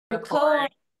Record.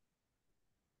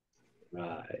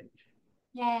 Right.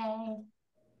 Yay.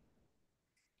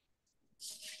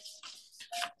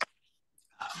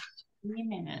 Few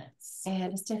minutes. Yeah,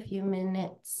 just a few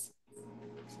minutes.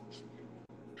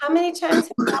 How many times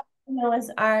have you been to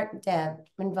Noah's Ark, Deb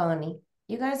and Vonnie?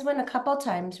 You guys went a couple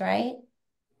times, right?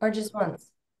 Or just once?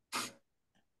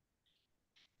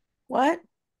 What?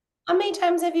 How many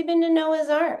times have you been to Noah's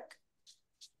Ark?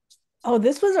 Oh,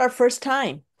 this was our first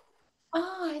time.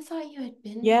 Oh, I thought you had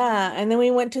been. Yeah, and then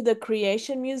we went to the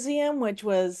Creation Museum, which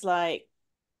was like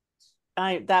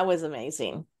that was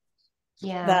amazing.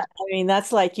 Yeah. I mean,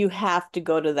 that's like you have to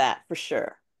go to that for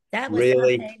sure. That was my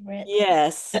Really? favorite.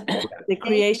 Yes, the Thank you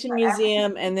Creation for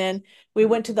Museum, and then we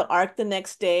went to the Ark the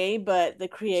next day, but the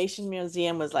Creation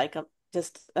Museum was like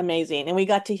just amazing. And we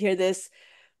got to hear this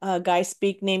guy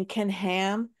speak named Ken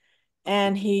Ham,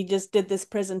 and he just did this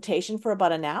presentation for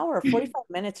about an hour, 45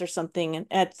 minutes or something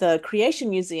at the Creation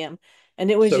Museum,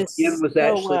 and it was So Kim just was so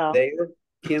actually well. there?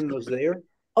 Kim was there?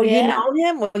 Oh, you Yeah. know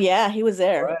him? Well, yeah, he was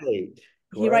there. Great.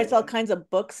 He writes Great. all kinds of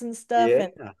books and stuff, Yeah.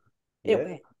 and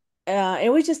it Yeah. it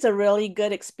was just a really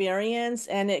good experience,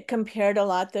 and it compared a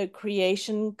lot the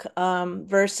creation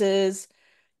versus,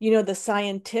 the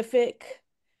scientific,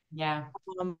 Yeah.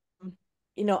 um,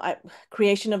 you know, I,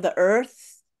 creation of the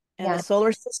Earth and the Yeah.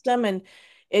 solar system, and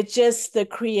it's just the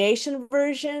creation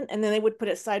version, and then they would put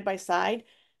it side by side,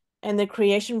 and the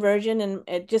creation version, and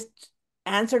it just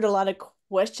answered a lot of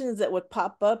questions that would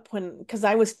pop up because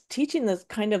I was teaching this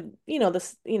kind of,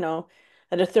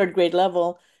 at a third grade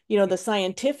level, the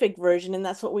scientific version, and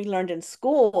that's what we learned in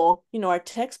school, our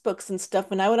textbooks and stuff.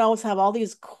 And I would always have all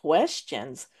these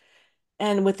questions.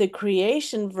 And with the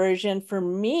creation version, for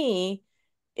me,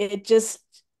 it just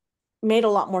made a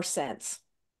lot more sense.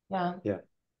 Yeah. Yeah.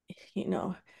 You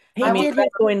know, I He I mean, did want I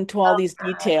his go into all these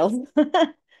details.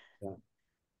 Yeah.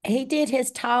 he did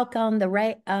his talk on the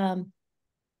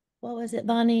what was it,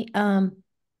 Bonnie?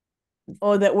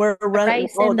 Oh, that we're running.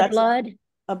 Race Oh, in the that's blood.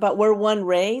 about we're one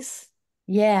race.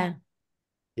 Yeah.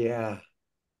 Yeah.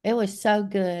 It was so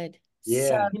good. So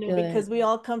Yeah. good. Because we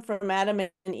all come from Adam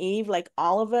and Eve, like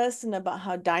all of us, and about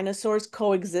how dinosaurs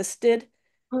coexisted,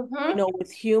 Mm-hmm.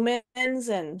 with humans,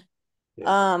 and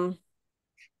Yeah. um,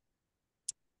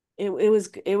 it was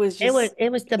just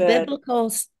It was the good.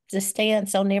 biblical the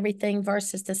stance on everything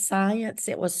versus the science.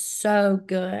 It was so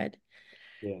good.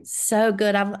 Yeah. So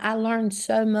good. I learned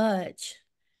so much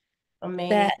Amazing.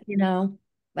 that,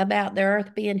 about the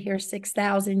earth being here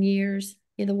 6,000 years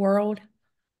in the world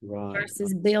Right.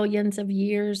 versus billions of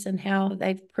years and how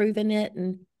they've proven it.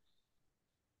 And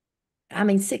I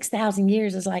mean, 6,000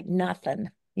 years is like nothing,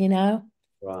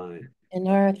 Right. in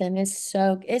earth. And it's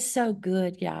so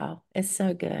good, y'all. It's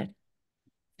so good.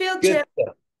 Field Good trip.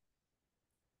 stuff.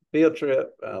 Field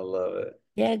trip. I love it.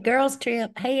 Yeah, girls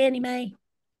trip. Hey, Annie Mae.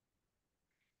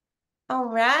 All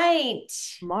right.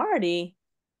 Marty.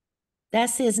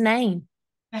 That's his name.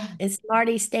 It's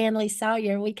Marty Stanley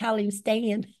Sawyer. We call him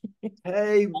Stan.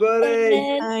 Hey, buddy.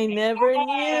 Stan. I never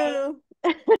knew.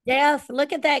 Jeff,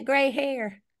 look at that gray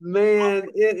hair. Man,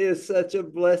 it is such a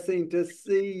blessing to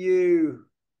see you.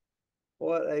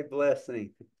 What a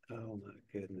blessing. Oh, my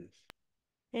goodness.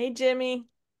 Hey, Jimmy.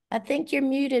 I think you're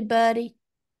muted, buddy.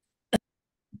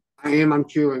 I am. I'm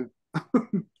chewing.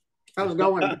 How's it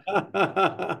going?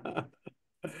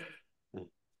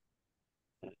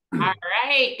 All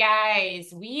right,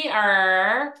 guys, we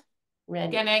are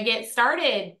Ready. gonna get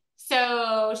started.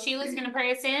 So Sheila's gonna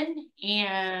pray us in,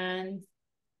 and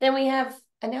Then we have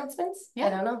announcements. I Yeah.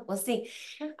 don't know. We'll see.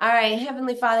 Sure. All right.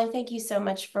 Heavenly Father, thank you so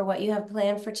much for what you have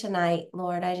planned for tonight,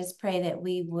 Lord. I just pray that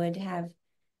we would have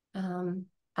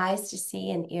eyes to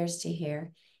see and ears to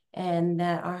hear, and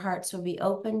that our hearts will be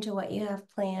open to what you have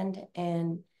planned,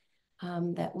 and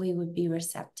that we would be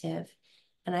receptive.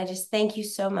 And I just thank you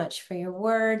so much for your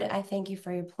word. I thank you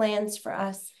for your plans for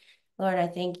us. Lord, I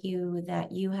thank you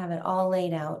that you have it all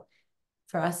laid out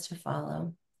for us to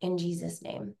follow. In Jesus'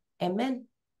 name, amen.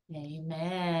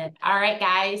 Amen. All right,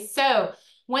 guys. So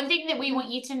one thing that we want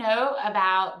you to know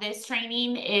about this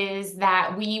training is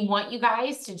that we want you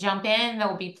guys to jump in. There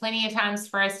will be plenty of times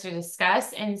for us to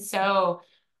discuss. And so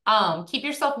keep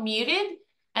yourself muted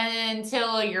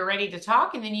until you're ready to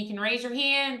talk. And then you can raise your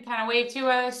hand, kind of wave to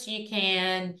us. You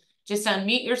can just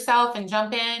unmute yourself and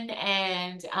jump in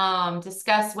and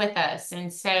discuss with us.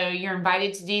 And so you're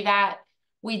invited to do that.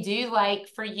 We do like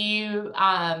for you,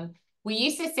 we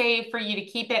used to say for you to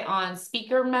keep it on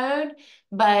speaker mode,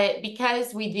 but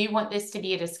because we do want this to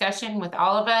be a discussion with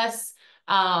all of us,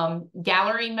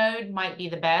 gallery mode might be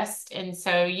the best. And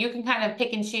so you can kind of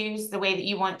pick and choose the way that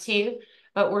you want to.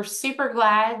 but we're super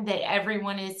glad that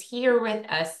everyone is here with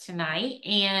us tonight.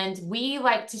 And we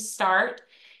like to start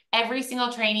every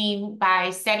single training by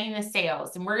setting the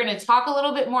sails. And we're going to talk a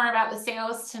little bit more about the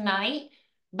sails tonight.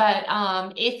 But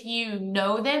if you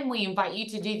know them, we invite you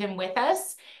to do them with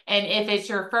us. And if it's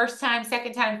your first time,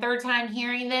 second time, third time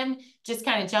hearing them, just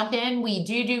kind of jump in. We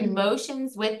do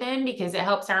motions with them because it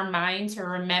helps our mind to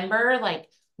remember like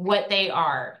what they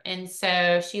are. And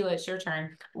so Sheila, it's your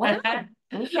turn. Wow.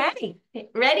 Okay.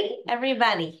 Ready,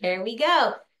 everybody? Here we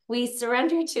go. We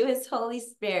surrender to his Holy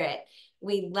Spirit.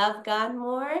 We love God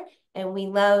more and we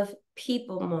love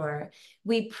people more.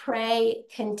 We pray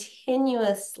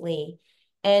continuously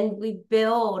and we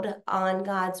build on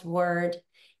God's word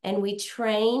and we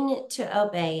train to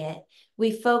obey it.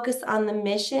 We focus on the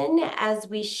mission as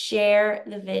we share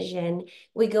the vision.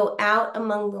 We go out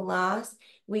among the lost.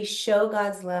 We show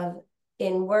God's love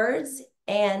in words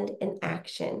and in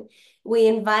action. We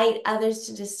invite others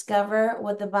to discover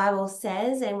what the Bible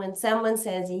says. And when someone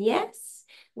says yes,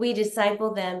 we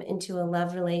disciple them into a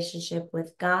love relationship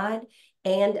with God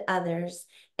and others.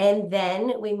 And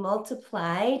then we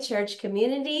multiply church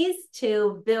communities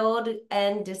to build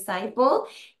and disciple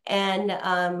and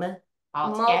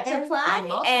multiply.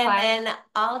 And then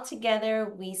all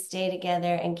together we stay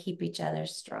together and keep each other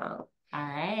strong. All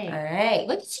right. All right.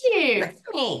 Look at you. Look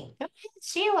at me. Go ahead,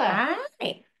 Sheila. All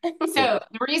right. So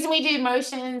the reason we do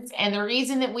motions and the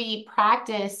reason that we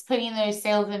practice putting those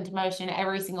sails into motion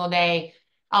every single day,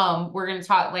 we're going to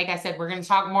talk, like I said, we're going to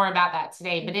talk more about that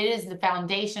today, but it is the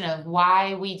foundation of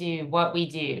why we do what we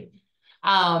do.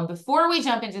 Before we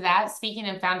jump into that, speaking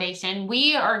of foundation,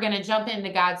 we are going to jump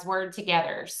into God's word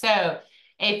together. So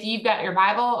if you've got your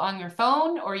Bible on your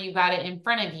phone or you've got it in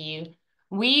front of you,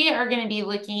 we are going to be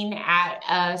looking at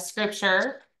a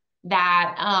scripture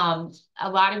that a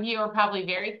lot of you are probably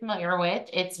very familiar with.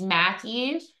 It's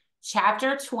Matthew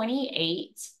chapter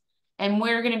 28, and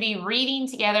we're going to be reading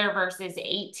together verses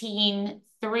 18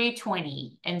 through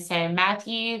 20. And so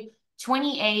Matthew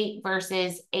 28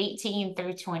 verses 18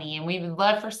 through 20. And we would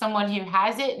love for someone who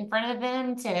has it in front of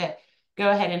them to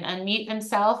go ahead and unmute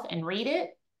themselves and read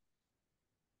it.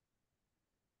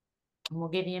 And we'll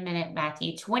give you a minute.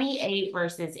 Matthew 28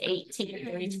 verses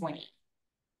 18 through 20.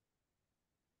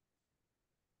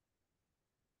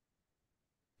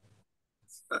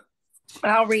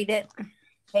 I'll read it.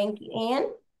 Thank you, Ann.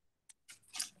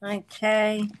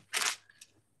 Okay.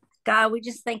 God, we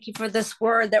just thank you for this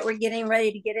word that we're getting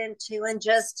ready to get into, and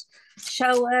just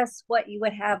show us what you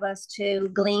would have us to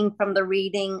glean from the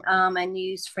reading and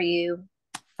use for you,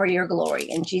 for your glory.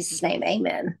 In Jesus' name,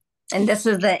 amen. And this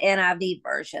is the NIV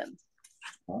version.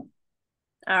 All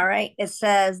right. It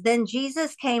says, then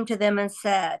Jesus came to them and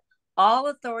said, all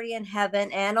authority in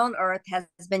heaven and on earth has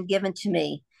been given to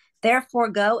me. Therefore,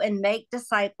 go and make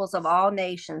disciples of all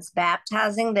nations,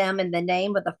 baptizing them in the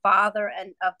name of the Father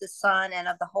and of the Son and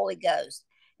of the Holy Ghost,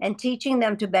 and teaching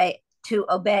them to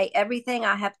obey everything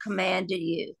I have commanded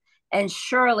you. And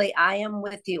surely I am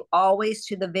with you always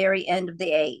to the very end of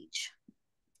the age.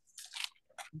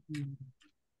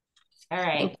 All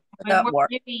right. So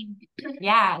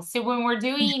when we're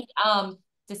doing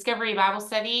Discovery Bible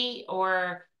Study,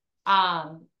 or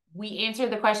we answer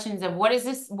the questions of what does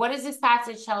this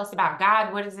passage tell us about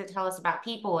God? What does it tell us about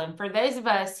people? And for those of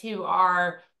us who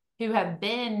have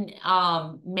been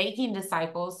making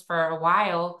disciples for a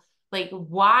while, like,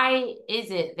 why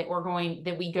is it that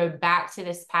we go back to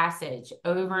this passage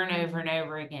over and over and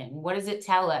over again? What does it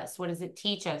tell us? What does it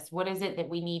teach us? What is it that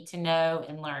we need to know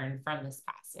and learn from this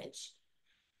passage?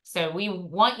 So we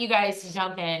want you guys to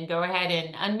jump in. Go ahead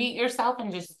and unmute yourself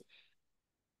and just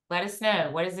let us know.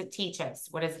 What does it teach us?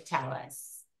 What does it tell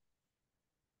us?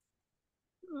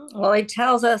 Well, it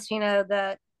tells us,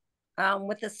 that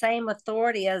with the same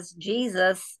authority as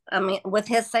Jesus, with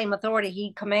his same authority,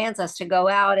 he commands us to go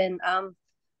out and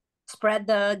spread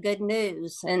the good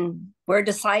news. And we're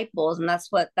disciples, and that's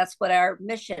what our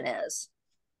mission is.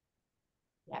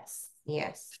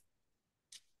 Yes.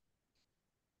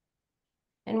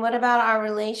 And what about our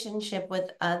relationship with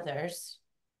others?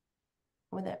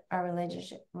 With our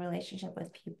relationship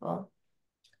with people?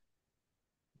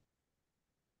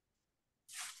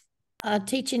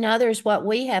 Teaching others what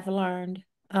we have learned.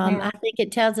 I think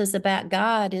it tells us about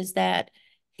God is that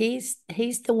he's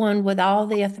the one with all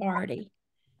the authority.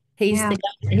 He's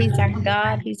our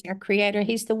God. He's our creator.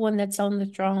 He's the one that's on the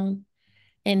throne,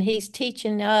 and he's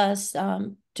teaching us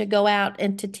to go out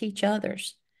and to teach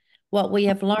others what we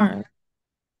have learned.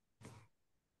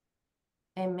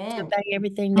 Amen. To obey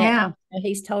everything that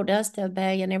he's told us to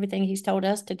obey and everything he's told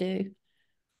us to do.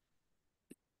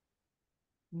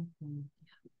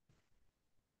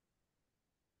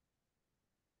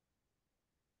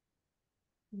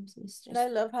 And I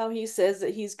love how he says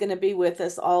that he's going to be with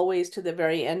us always to the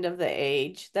very end of the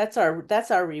age. That's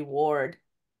our reward.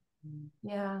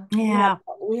 Yeah. Yeah.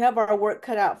 We have our work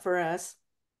cut out for us.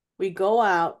 We go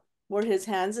out, we're his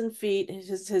hands and feet,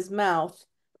 his mouth,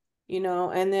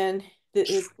 and then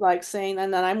it's like saying,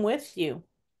 and then I'm with you.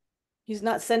 He's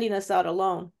not sending us out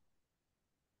alone.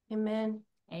 Amen.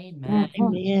 Amen.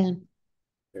 Amen.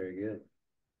 Very good.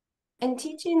 And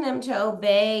teaching them to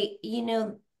obey,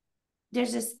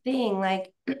 there's this thing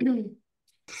like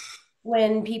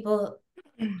when people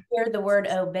hear the word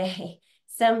obey,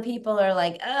 some people are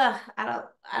like, I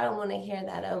don't want to hear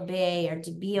that, obey or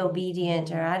to be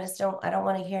obedient, or I don't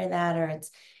want to hear that, or it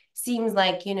seems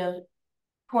like,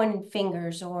 pointing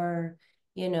fingers or,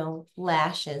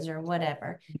 lashes or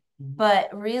whatever. But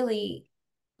really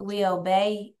we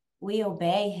obey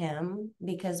him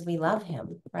because we love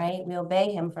him, right? We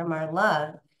obey him from our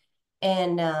love.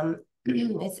 And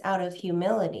it's out of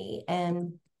humility.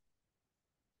 And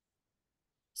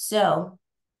so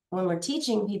when we're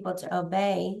teaching people to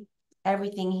obey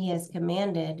everything he has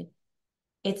commanded,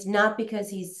 it's not because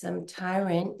he's some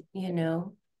tyrant,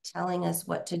 telling us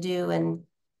what to do and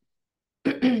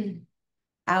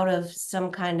out of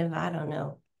some kind of, I don't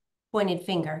know, pointed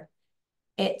finger.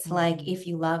 It's like, if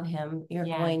you love him, you're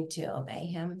going to obey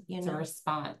him, It's a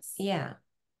response. Yeah.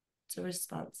 It's a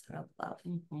response out of love.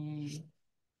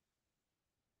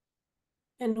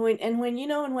 And when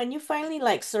you finally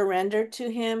like surrender to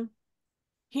him,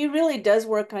 he really does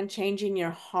work on changing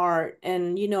your heart.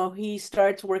 And, he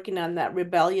starts working on that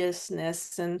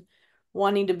rebelliousness and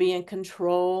wanting to be in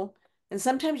control. And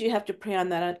sometimes you have to pray on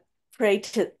that, pray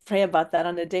about that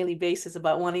on a daily basis,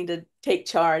 about wanting to take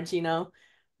charge,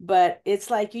 But it's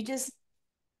like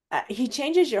he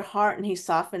changes your heart and he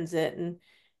softens it.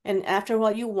 And after a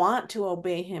while, you want to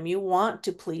obey him. You want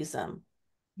to please him.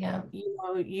 Yeah.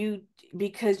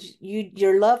 Because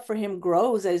your love for him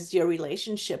grows as your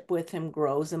relationship with him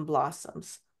grows and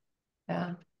blossoms.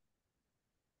 Yeah.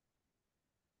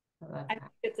 I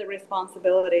think it's a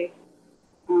responsibility.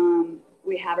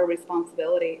 We have a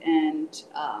responsibility, and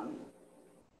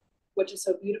which is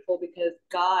so beautiful because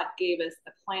God gave us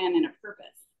a plan and a purpose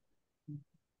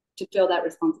to fill that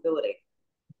responsibility.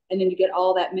 And then you get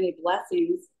all that many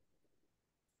blessings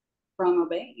from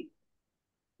obeying.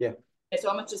 Yeah. It's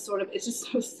almost just it's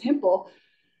just so simple.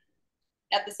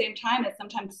 At the same time, it's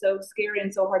sometimes so scary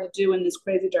and so hard to do in this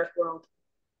crazy dark world.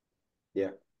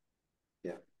 Yeah.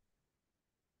 Yeah.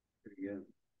 Very good.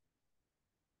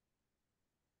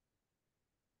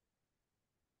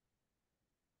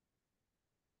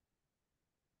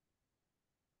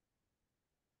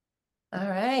 All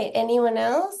right. Anyone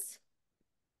else?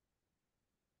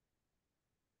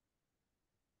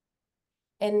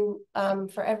 And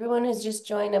for everyone who's just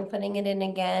joined, I'm putting it in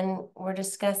again. We're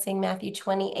discussing Matthew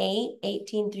 28,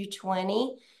 18 through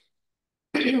 20.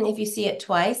 If you see it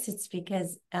twice, it's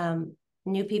because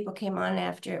new people came on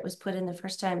after it was put in the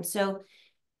first time. So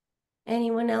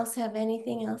anyone else have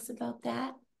anything else about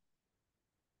that?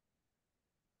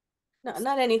 No,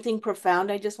 not anything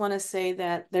profound. I just want to say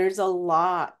that there's a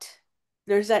lot.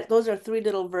 Those are three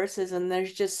little verses, and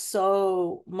there's just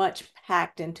so much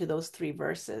packed into those three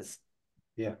verses.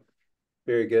 Yeah.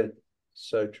 Very good.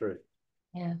 So true.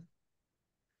 Yeah.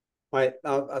 Right.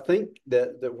 I think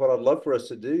that what I'd love for us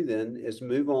to do then is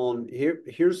move on.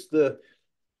 Here's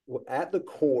at the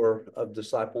core of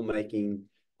disciple making,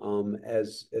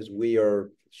 as we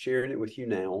are sharing it with you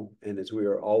now, and as we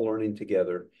are all learning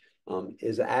together,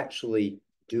 is actually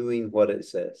doing what it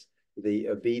says. The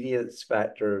obedience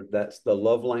factor, that's the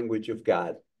love language of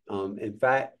God. In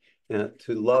fact,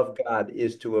 to love God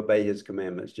is to obey his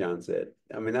commandments, John said.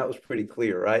 I mean, that was pretty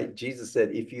clear, right? Jesus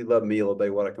said, if you love me, you'll obey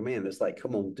what I command. It's like,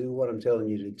 come on, do what I'm telling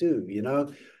you to do,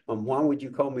 why would you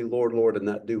call me Lord, Lord, and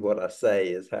not do what I say,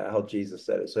 is how Jesus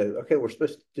said it. So, okay, we're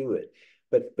supposed to do it.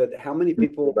 But how many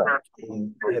people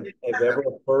have ever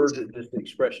heard this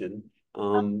expression,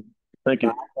 Thank you.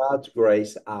 by God's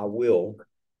grace, I will,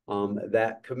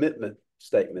 that commitment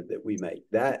statement that we make,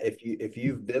 that if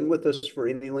you've been with us for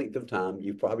any length of time,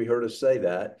 you've probably heard us say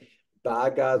that, by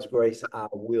God's grace, I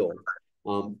will.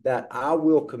 That I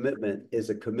will commitment is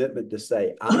a commitment to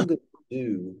say, I'm going to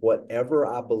do whatever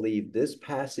I believe this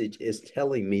passage is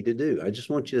telling me to do. I just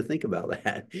want you to think about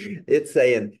that. It's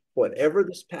saying, whatever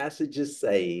this passage is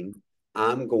saying,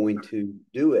 I'm going to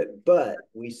do it. But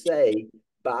we say,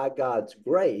 by God's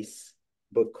grace,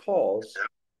 because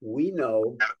we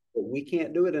know that we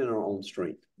can't do it in our own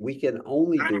strength. We can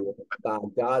only do it by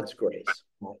God's grace,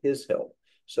 by his help.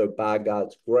 So by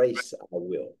God's grace, I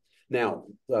will. Now,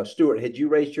 Stuart, had you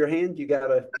raised your hand? You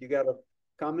got a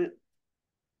comment?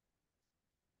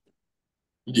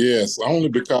 Yes, only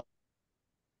because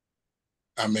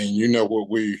I mean, you know what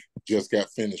we just got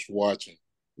finished watching.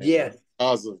 Yes.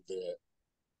 Because of that,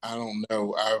 I don't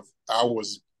know. I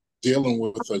was dealing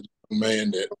with a young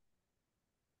man that,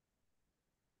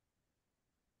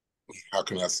 how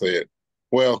can I say it?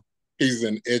 Well, he's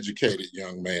an educated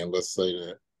young man, let's say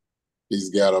that. He's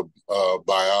got a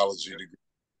biology degree.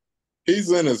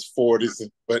 He's in his 40s,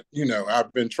 but you know,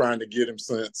 I've been trying to get him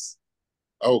since,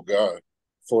 oh God,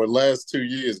 for the last 2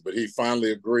 years, but he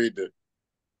finally agreed to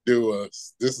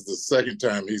this is the second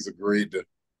time he's agreed to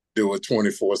do a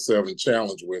 24/7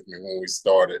 challenge with me when we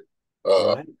started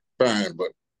Right. trying.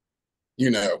 But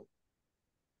you know,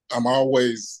 I'm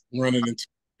always running into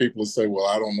people who say, well,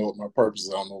 I don't know what my purpose is.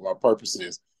 I don't know what my purpose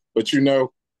is. But you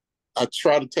know, I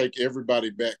try to take everybody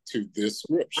back to this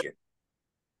scripture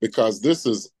because this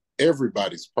is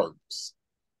everybody's purpose.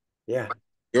 Yeah.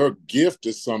 Your gift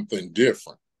is something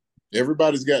different.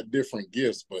 Everybody's got different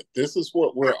gifts, but this is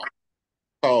what we're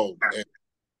called as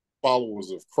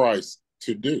followers of Christ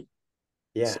to do.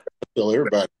 Yeah. So I tell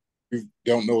everybody, if you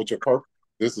don't know what your purpose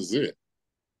is, this is it.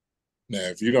 Now,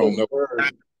 if you don't know,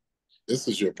 this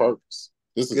is your purpose.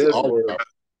 This is Good all word. about.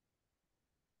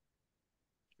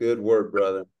 Good word,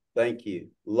 brother. Thank you.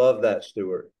 Love that,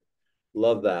 Stuart.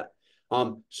 Love that.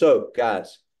 So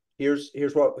guys, here's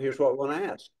what we want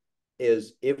to ask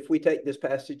is if we take this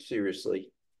passage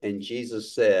seriously, and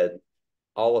Jesus said,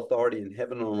 all authority in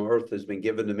heaven and on earth has been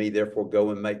given to me, therefore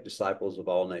go and make disciples of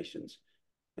all nations.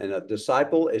 And a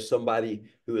disciple is somebody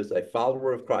who is a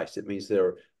follower of Christ. It means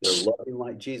they're loving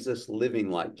like Jesus, living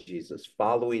like Jesus,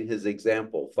 following his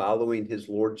example, following his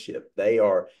lordship. They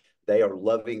are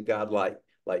loving God like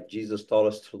Jesus taught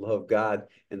us to love God,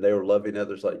 and they are loving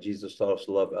others like Jesus taught us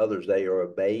to love others. They are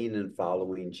obeying and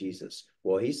following Jesus.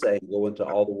 Well, he's saying go into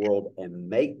all the world and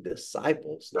make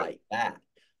disciples like that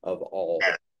of all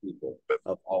people,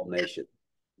 of all nations,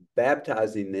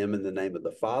 baptizing them in the name of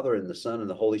the Father and the Son and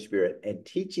the Holy Spirit, and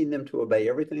teaching them to obey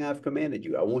everything I've commanded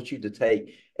you. I want you to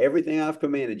take everything I've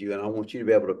commanded you, and I want you to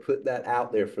be able to put that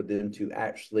out there for them to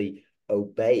actually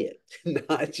obey it,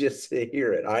 not just to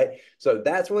hear it. All right. So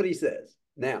that's what he says.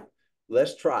 Now,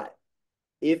 let's try it.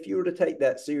 If you were to take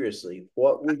that seriously,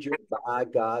 what would your by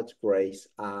God's grace,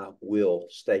 I will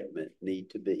statement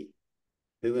need to be?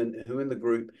 Who in the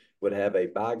group would have a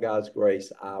by God's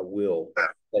grace, I will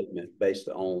statement based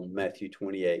on Matthew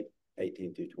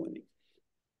 28:18-20?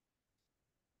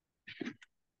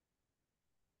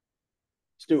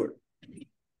 Stuart.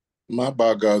 My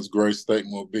by God's grace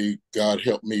statement will be, God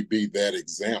help me be that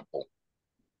example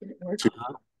to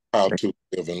how to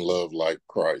live and love like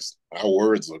Christ. Our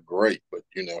words are great, but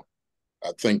you know,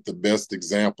 I think the best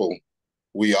example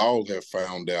we all have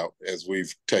found out as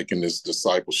we've taken this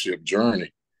discipleship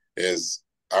journey is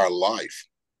our life.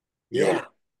 Yeah.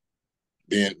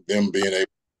 You know, being able to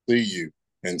see you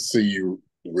and see you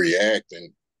react.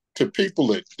 And to people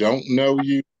that don't know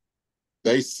you,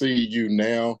 they see you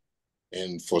now.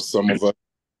 And for some of us,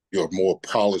 you're more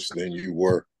polished than you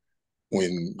were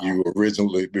when you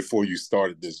originally, before you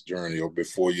started this journey or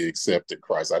before you accepted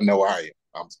Christ. I know I am.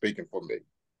 I'm speaking for me.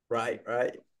 Right,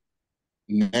 right.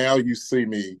 Now you see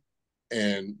me,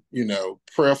 and you know,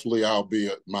 prayerfully,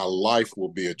 my life will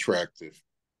be attractive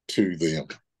to them,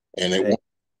 and it won't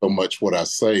be so much what I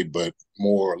say, but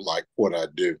more like what I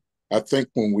do. I think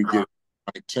when we get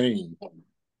 19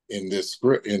 in this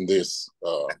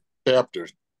chapter,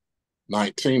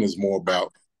 19 is more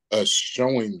about us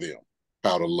showing them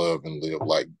how to love and live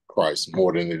like Christ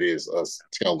more than it is us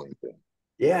telling them.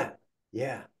 Yeah,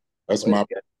 yeah. That's my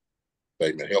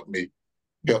statement. Help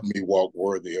me walk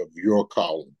worthy of your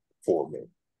calling for me.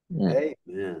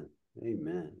 Amen.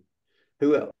 Amen.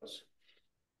 Who else?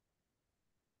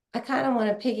 I kind of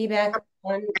want to piggyback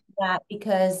on that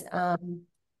because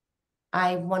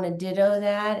I want to ditto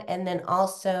that. And then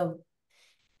also,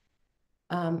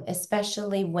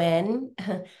 especially when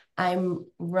I'm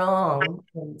wrong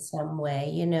in some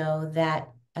way, you know, that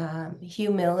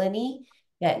humility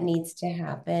that needs to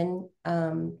happen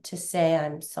to say,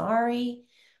 I'm sorry,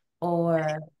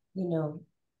 or, you know,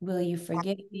 will you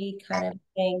forgive me kind of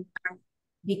thing,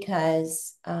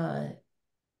 because I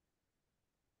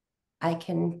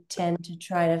can tend to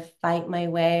try to fight my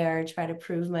way or try to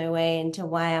prove my way into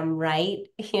why I'm right,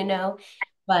 you know.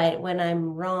 But when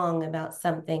I'm wrong about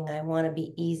something, I want to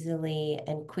be easily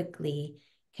and quickly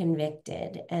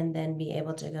convicted and then be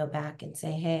able to go back and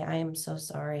say, hey, I am so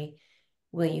sorry.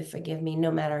 Will you forgive me?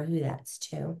 No matter who that's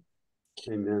to.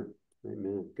 Amen.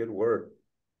 Amen. Good word.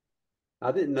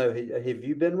 I didn't know. Have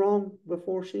you been wrong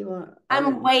before, Sheila?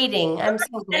 I'm waiting. I'm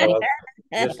so waiting.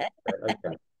 Just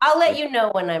okay. I'll let you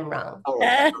know when I'm wrong. All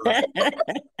right. All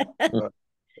right.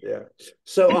 Yeah.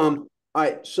 So, all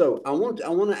right. So I want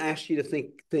to ask you to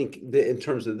think that in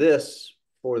terms of this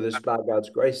for this by God's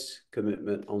grace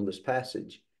commitment on this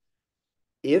passage.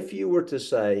 If you were to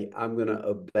say, I'm going to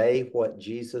obey what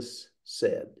Jesus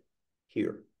said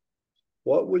here,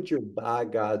 what would your by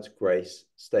God's grace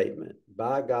statement?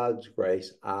 By God's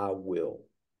grace, I will.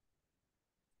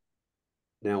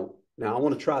 Now I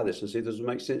want to try this and see if this will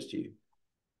make sense to you.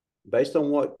 Based on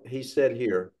what he said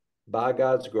here, by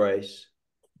God's grace,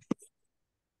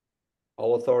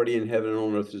 all authority in heaven and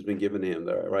on earth has been given to him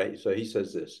there, right? So he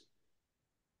says this,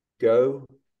 go,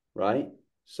 right?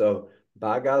 So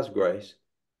by God's grace,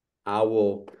 I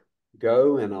will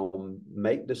go and I'll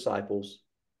make disciples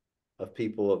of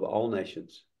people of all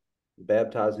nations,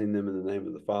 baptizing them in the name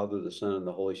of the Father, the Son, and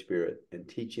the Holy Spirit, and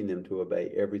teaching them to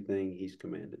obey everything he's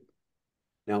commanded.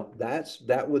 Now,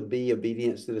 that would be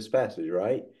obedience to this passage,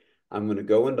 right? I'm going to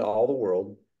go into all the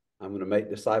world. I'm going to make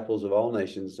disciples of all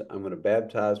nations. I'm going to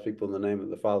baptize people in the name of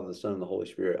the Father, the Son, and the Holy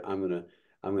Spirit. I'm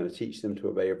going to teach them to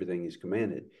obey everything he's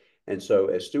commanded. And so,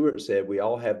 as Stuart said, we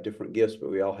all have different gifts, but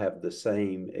we all have the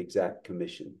same exact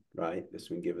commission, right? That's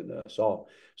been given to us all.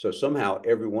 So somehow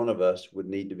every one of us would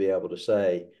need to be able to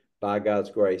say, by God's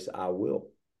grace, I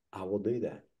will do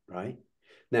that, right?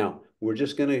 Now, we're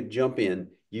just going to jump in.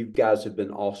 You guys have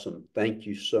been awesome. Thank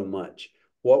you so much.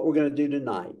 What we're going to do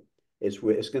tonight is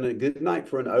it's going to good night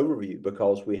for an overview,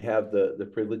 because we have the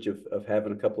privilege of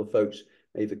having a couple of folks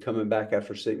either coming back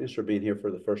after sickness or being here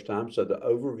for the first time. So the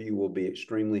overview will be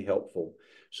extremely helpful.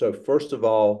 So first of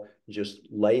all, just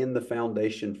laying the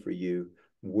foundation for you,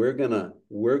 we're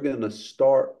gonna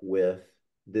start with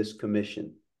this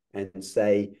commission and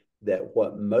say that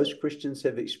what most Christians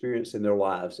have experienced in their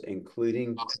lives,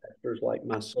 including pastors like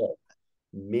myself,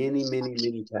 many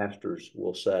pastors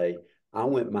will say, I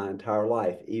went my entire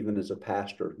life, even as a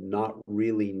pastor, not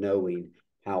really knowing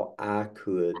how I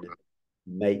could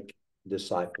make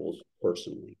disciples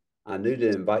personally. I knew to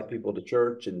invite people to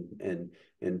church and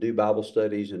do Bible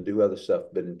studies and do other stuff,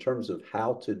 but in terms of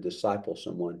how to disciple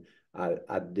someone,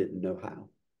 I didn't know how.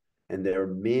 And there are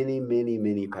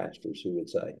many pastors who would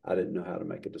say, I didn't know how to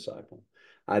make a disciple.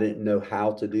 I didn't know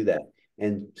how to do that.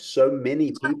 And so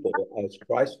many people, as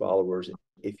Christ followers,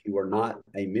 if you are not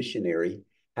a missionary,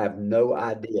 have no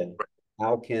idea,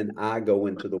 how can I go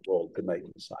into the world to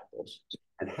make disciples?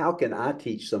 And how can I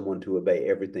teach someone to obey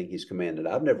everything he's commanded?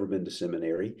 I've never been to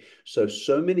seminary.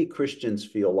 So many Christians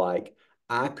feel like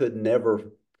I could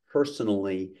never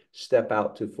personally step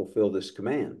out to fulfill this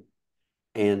command.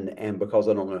 And because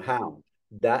I don't know how.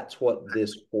 That's what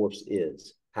this course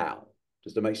is. How?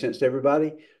 Does that make sense to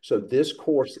everybody? So this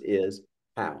course is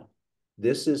how.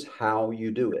 This is how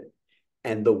you do it.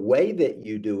 And the way that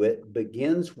you do it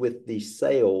begins with the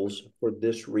sales for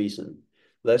this reason.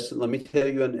 Let me tell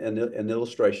you an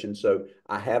illustration. So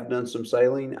I have done some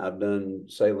sailing. I've done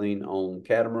sailing on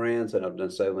catamarans, and I've done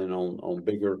sailing on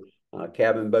bigger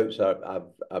cabin boats.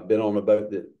 I've been on a boat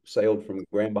that sailed from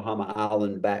Grand Bahama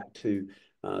Island back to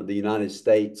the United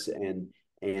States, and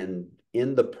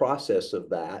in the process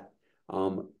of that,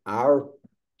 our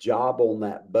job on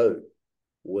that boat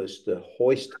was to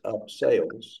hoist up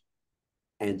sails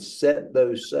and set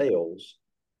those sails,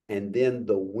 and then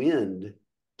the wind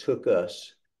took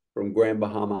us from Grand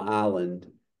Bahama Island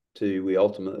to, we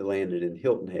ultimately landed in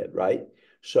Hilton Head, right?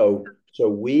 So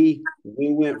we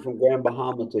went from Grand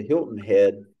Bahama to Hilton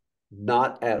Head,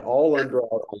 not at all under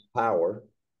our own power,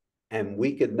 and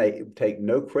we could take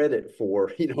no credit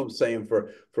for, you know what I'm saying,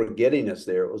 for getting us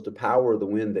there. It was the power of the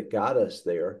wind that got us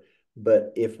there.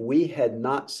 But if we had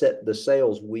not set the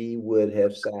sails, we would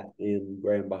have sat in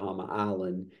Grand Bahama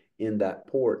Island in that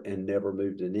port and never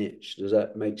moved an inch. Does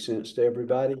that make sense to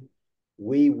everybody?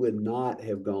 We would not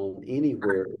have gone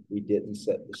anywhere if we didn't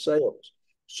set the sails.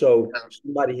 So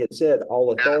somebody had said,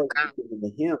 all authority is given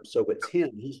to him, so it's him.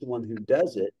 He's the one who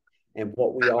does it. And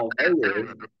what we all know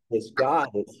is it's God,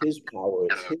 it's his power,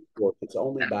 it's his work. It's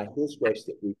only by his grace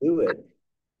that we do it.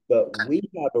 But we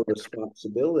have a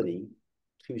responsibility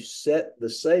to set the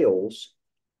sails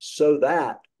so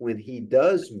that when he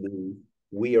does move,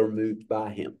 we are moved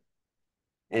by him.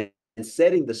 And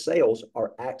setting the sails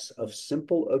are acts of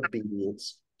simple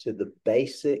obedience to the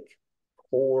basic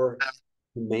core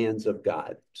commands of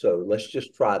God. So let's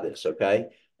just try this, okay?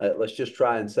 Let's just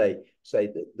try and say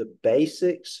the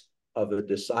basics of a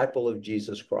disciple of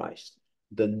Jesus Christ.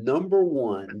 The number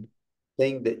one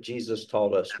thing that Jesus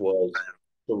taught us was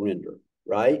surrender,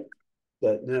 right?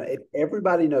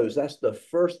 Everybody knows that's the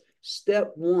first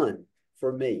step one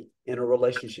for me in a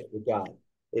relationship with God,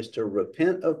 is to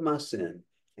repent of my sin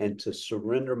and to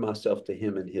surrender myself to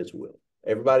him and his will.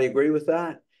 Everybody agree with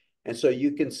that? And so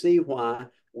you can see why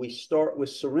we start with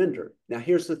surrender. Now,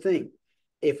 here's the thing.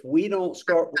 If we don't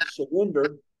start with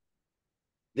surrender,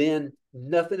 then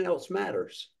nothing else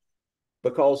matters,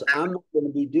 because I'm not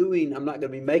going to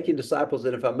be making disciples.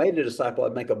 And if I made a disciple,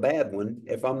 I'd make a bad one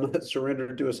if I'm not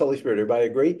surrendered to his Holy Spirit. Everybody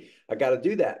agree? I got to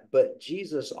do that. But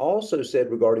Jesus also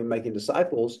said regarding making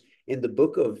disciples in the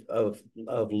book of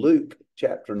Luke,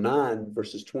 chapter 9,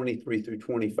 verses 23 through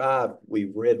 25,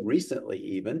 we've read recently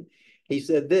even, he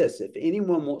said this: if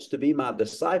anyone wants to be my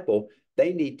disciple,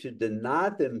 they need to deny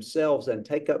themselves and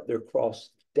take up their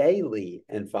cross daily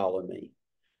and follow me.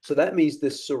 So that means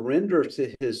this surrender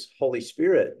to his Holy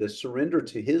Spirit, the surrender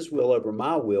to his will over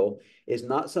my will, is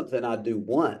not something I do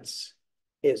once.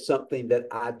 It's something that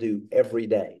I do every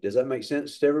day. Does that make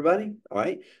sense to everybody? All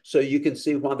right. So you can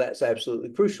see why that's absolutely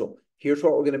crucial. Here's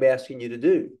what we're going to be asking you to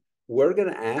do. We're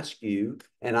going to ask you,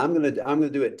 and I'm going to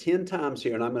do it 10 times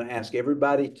here, and I'm going to ask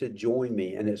everybody to join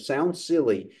me. And it sounds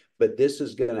silly, but this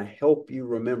is going to help you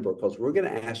remember, because we're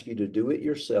going to ask you to do it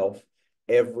yourself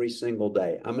every single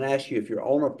day. I'm going to ask you, if you're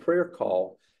on a prayer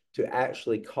call, to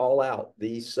actually call out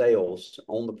these sales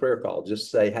on the prayer call.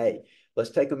 Just say, hey, let's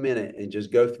take a minute and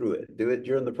just go through it. Do it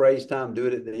during the praise time. Do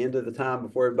it at the end of the time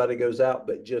before everybody goes out.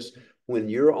 But just when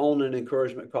you're on an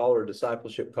encouragement call or a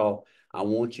discipleship call, I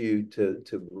want you to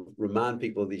remind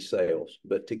people of these sales.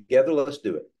 But together, let's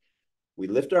do it. We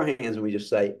lift our hands and we just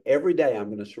say, every day I'm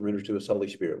going to surrender to his Holy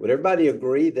Spirit. Would everybody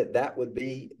agree that that would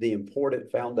be the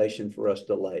important foundation for us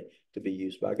to lay to be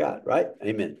used by God, right?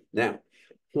 Amen. Now,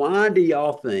 why do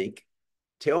y'all think,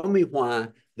 tell me why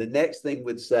the next thing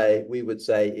we would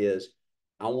say is,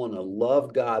 I want to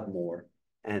love God more.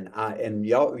 And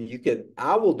y'all,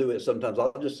 I will do it sometimes.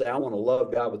 I'll just say, I want to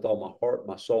love God with all my heart,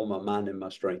 my soul, my mind, and my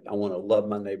strength. I want to love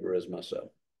my neighbor as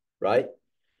myself, right?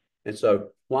 And so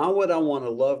why would I want to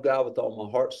love God with all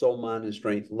my heart, soul, mind, and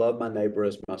strength, love my neighbor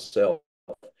as myself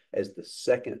as the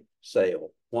second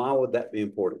sale? Why would that be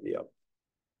important to you?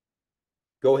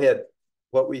 Go ahead.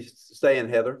 What we saying,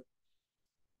 Heather?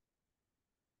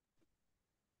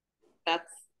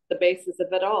 That's the basis of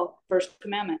it all. First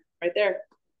commandment right there.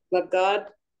 Love God,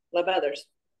 love others.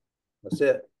 That's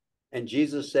it. And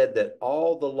Jesus said that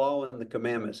all the law and the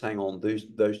commandments hang on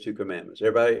those two commandments.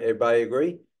 Everybody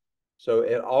agree? So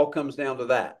it all comes down to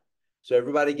that. So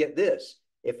everybody get this.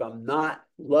 If I'm not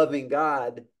loving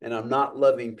God and I'm not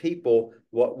loving people,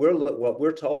 what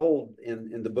we're told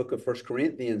in the book of 1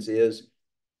 Corinthians is,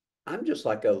 I'm just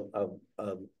like a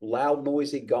loud,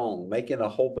 noisy gong making a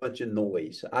whole bunch of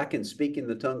noise. I can speak in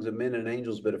the tongues of men and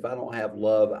angels, but if I don't have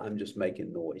love, I'm just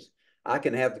making noise. I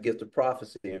can have the gift of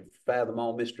prophecy and fathom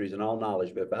all mysteries and all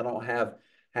knowledge, but if I don't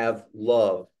have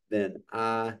love, then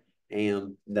I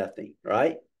am nothing.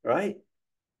 Right? Right?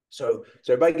 So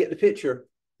everybody get the picture.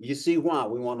 You see why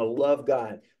we want to love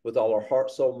God with all our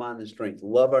heart, soul, mind, and strength.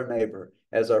 Love our neighbor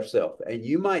as ourselves. And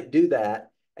you might do that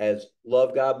as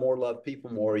love God more, love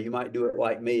people more. You might do it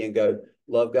like me and go,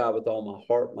 love God with all my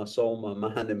heart, my soul, my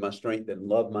mind, and my strength, and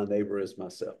love my neighbor as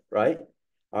myself, right?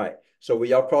 All right. So will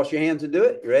y'all cross your hands and do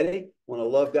it? You ready? Want to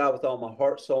love God with all my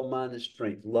heart, soul, mind, and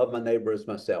strength. Love my neighbor as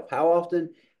myself. How often?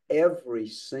 Every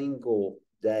single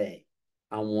day.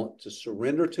 I want to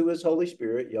surrender to his Holy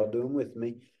Spirit. Y'all doing with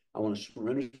me? I want to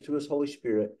surrender to his Holy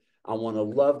Spirit. I want to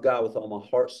love God with all my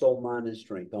heart, soul, mind, and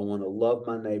strength. I want to love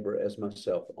my neighbor as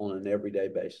myself on an everyday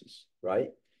basis, right?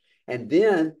 And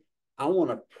then I want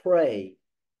to pray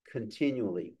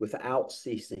continually without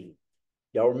ceasing.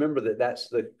 Y'all remember that that's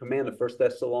the command of 1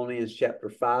 Thessalonians chapter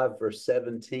 5, verse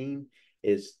 17,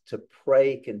 is to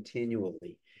pray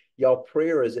continually. Y'all,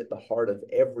 prayer is at the heart of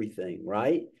everything,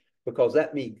 right? Because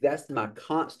that's my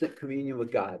constant communion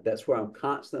with God. That's where I'm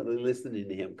constantly listening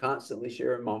to him, constantly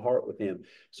sharing my heart with him.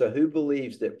 So who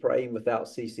believes that praying without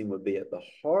ceasing would be at the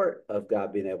heart of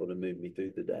God being able to move me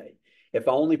through the day? If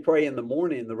I only pray in the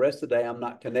morning, the rest of the day I'm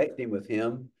not connecting with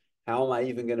him, how am I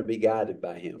even going to be guided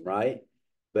by him, right?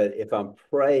 But if I'm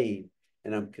praying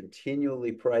and I'm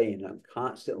continually praying, I'm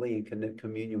constantly in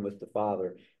communion with the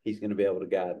Father, he's going to be able to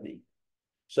guide me.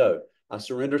 So I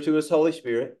surrender to his Holy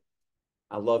Spirit.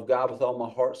 I love God with all my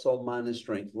heart, soul, mind, and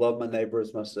strength. Love my neighbor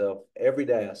as myself. Every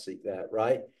day I seek that,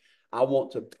 right? I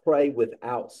want to pray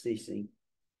without ceasing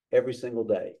every single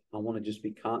day. I want to just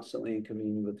be constantly in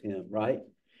communion with him, right?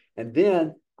 And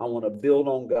then I want to build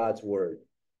on God's word.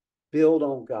 Build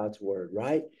on God's word,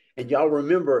 right? And y'all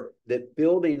remember that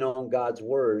building on God's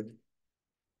word,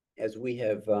 as we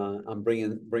have, I'm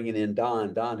bringing in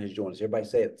Don. Don has joined us. Everybody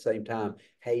say at the same time,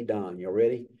 hey, Don, you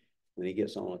ready? When he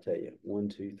gets on, I'll tell you 1,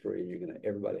 2, 3, and you're going to,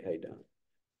 everybody, hey, Don.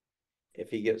 If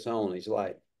he gets on,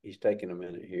 he's taking a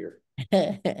minute here.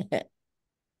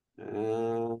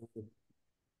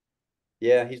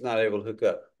 Yeah, he's not able to hook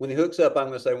up. When he hooks up, I'm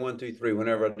going to say 1, 2, 3.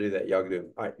 Whenever I do that, y'all can do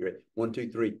it. All right, you ready? 1, 2,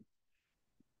 3.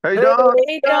 Hey, Don.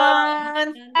 Hey,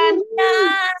 Don. Hey,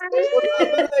 what's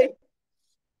up, buddy?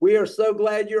 We are so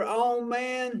glad you're on,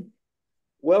 man.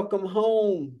 Welcome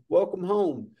home. Welcome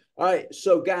home. All right,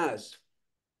 so guys,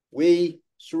 we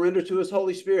surrender to his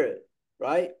Holy Spirit,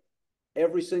 right?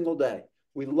 Every single day.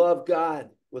 We love God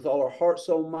with all our heart,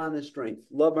 soul, mind, and strength.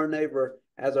 Love our neighbor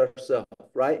as ourselves,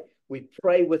 right? We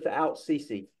pray without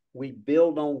ceasing. We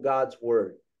build on God's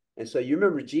word. And so you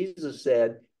remember Jesus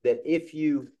said that if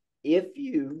you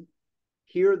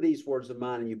hear these words of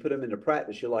mine and you put them into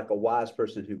practice, you're like a wise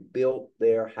person who built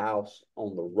their house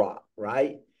on the rock,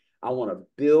 right? I want to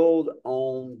build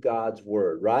on God's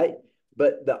word, right?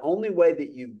 But the only way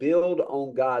that you build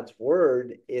on God's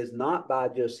word is not by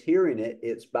just hearing it,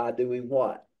 it's by doing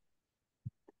what?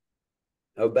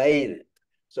 Obeying it.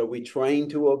 So we train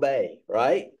to obey,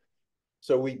 right?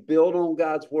 So we build on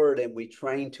God's word and we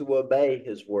train to obey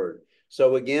his word.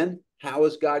 So again, how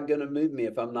is God going to move me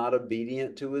if I'm not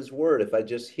obedient to his word? If I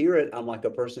just hear it, I'm like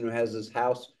a person who has his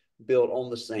house built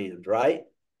on the sand, right?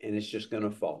 And it's just going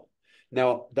to fall.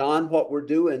 Now, Don, what we're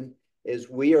doing is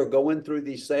we are going through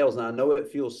these sales. And I know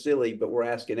it feels silly, but we're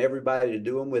asking everybody to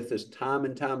do them with us time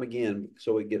and time again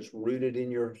so it gets rooted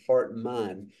in your heart and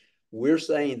mind. We're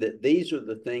saying that these are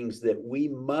the things that we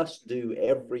must do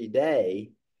every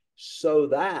day so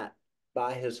that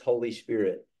by his Holy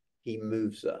Spirit, he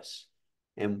moves us.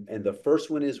 And the first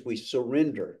one is we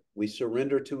surrender. We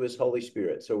surrender to his Holy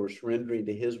Spirit. So we're surrendering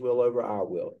to his will over our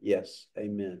will. Yes,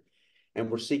 amen. And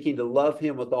we're seeking to love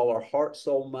him with all our heart,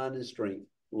 soul, mind, and strength.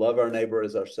 Love our neighbor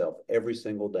as ourselves every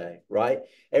single day, right?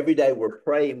 Every day we're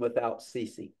praying without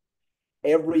ceasing.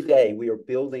 Every day we are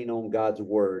building on God's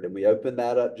word, and we open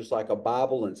that up just like a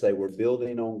Bible and say we're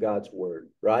building on God's word,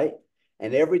 right?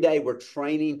 And every day we're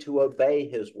training to obey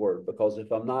his word, because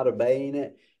if I'm not obeying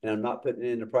it and I'm not putting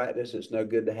it into practice, it's no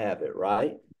good to have it,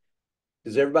 right?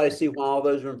 Does everybody see why all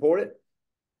those are important?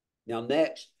 Now,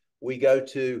 next we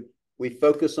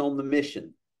focus on the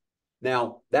mission.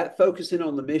 Now, that focusing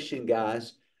on the mission,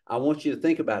 guys, I want you to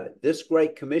think about it. This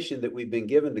great commission that we've been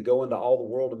given to go into all the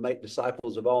world and make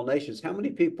disciples of all nations, how many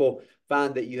people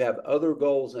find that you have other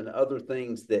goals and other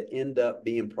things that end up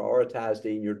being prioritized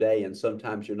in your day, and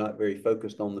sometimes you're not very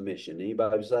focused on the mission?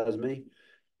 Anybody besides me?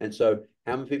 And so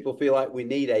how many people feel like we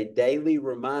need a daily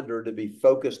reminder to be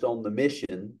focused on the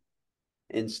mission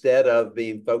instead of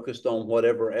being focused on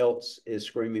whatever else is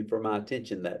screaming for my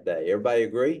attention that day? Everybody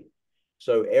agree?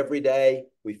 So every day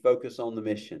we focus on the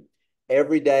mission.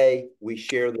 Every day we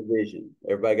share the vision.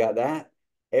 Everybody got that?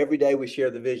 Every day we share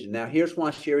the vision. Now, here's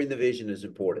why sharing the vision is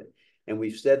important. And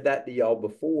we've said that to y'all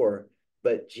before,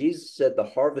 but Jesus said the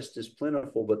harvest is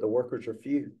plentiful, but the workers are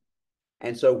few.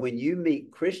 And so when you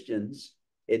meet Christians,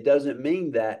 it doesn't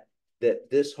mean that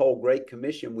this whole great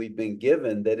commission we've been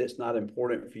given, that it's not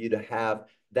important for you to have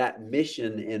that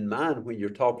mission in mind when you're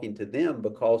talking to them,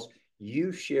 because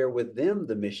you share with them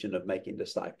the mission of making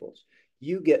disciples.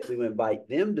 You get to invite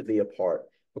them to be a part,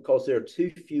 because there are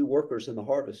too few workers in the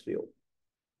harvest field.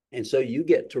 And so you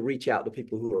get to reach out to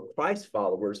people who are Christ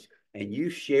followers and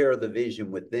you share the vision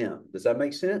with them. Does that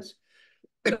make sense?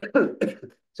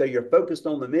 So you're focused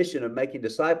on the mission of making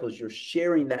disciples. You're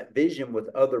sharing that vision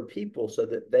with other people so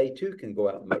that they too can go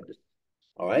out and make disciples.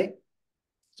 All right.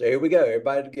 So here we go.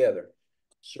 Everybody together.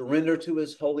 Surrender to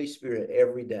his Holy Spirit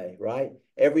every day, right?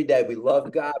 Every day we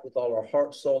love God with all our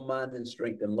heart, soul, mind, and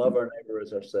strength, and love our neighbor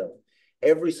as ourselves.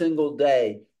 Every single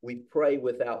day we pray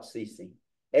without ceasing.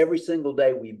 Every single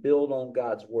day we build on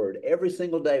God's word. Every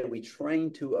single day we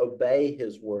train to obey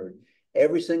his word.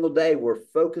 Every single day we're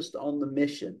focused on the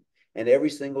mission. And every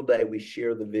single day we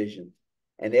share the vision.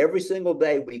 And every single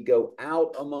day we go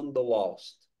out among the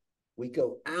lost. We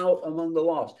go out among the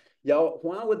lost. Y'all,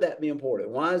 why would that be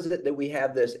important? Why is it that we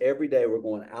have this every day? We're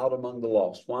going out among the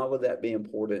lost. Why would that be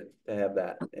important to have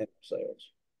that in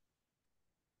ourselves?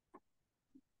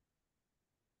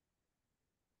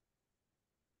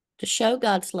 To show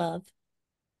God's love.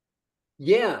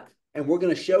 Yeah, and we're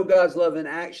going to show God's love in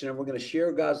action, and we're going to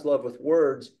share God's love with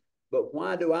words. But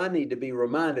why do I need to be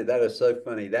reminded? That is so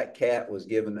funny. That cat was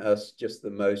giving us just the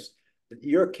most.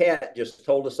 Your cat just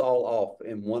told us all off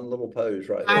in one little pose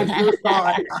right there. I'm so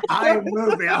sorry. I am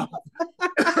moving. I'm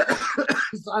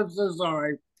so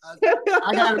sorry.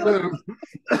 I gotta move.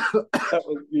 That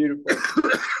was beautiful.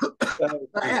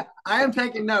 I am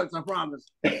taking notes, I promise.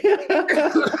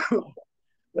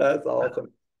 That's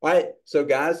awesome. All right, so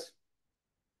guys,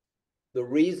 the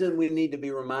reason we need to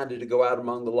be reminded to go out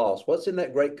among the lost, what's in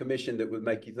that Great Commission that would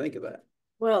make you think of that?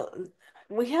 Well,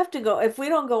 we have to go. If we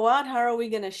don't go out, how are we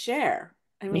going to share?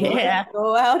 I mean, Yeah.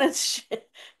 go out and if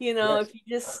you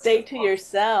just stay to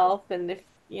yourself, and if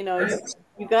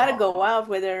you got to go out,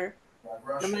 whether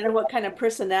no matter what kind of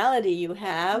personality you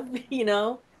have,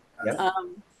 Yep.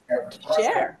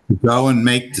 share. Go and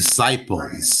make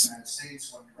disciples.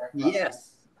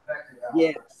 Yes.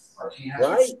 Yes.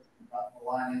 Right.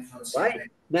 Right.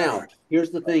 Now,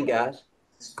 here's the thing, guys,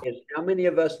 is how many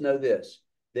of us know this?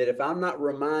 That if I'm not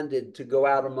reminded to go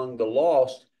out among the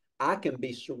lost, I can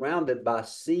be surrounded by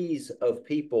seas of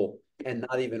people and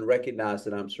not even recognize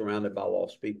that I'm surrounded by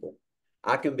lost people.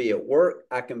 I can be at work,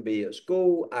 I can be at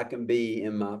school, I can be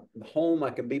in my home, I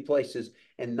can be places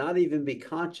and not even be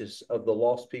conscious of the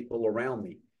lost people around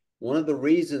me. One of the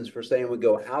reasons for saying we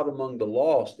go out among the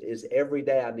lost is every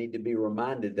day I need to be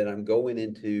reminded that I'm going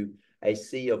into a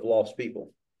sea of lost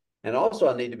people. And also,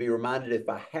 I need to be reminded if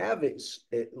I have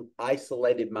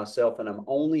isolated myself and I'm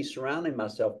only surrounding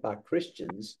myself by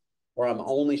Christians, or I'm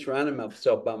only surrounding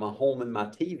myself by my home and my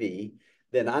TV,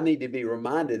 then I need to be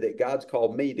reminded that God's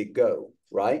called me to go,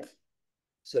 right?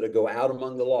 So to go out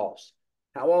among the lost.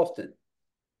 How often?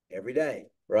 Every day,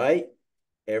 right?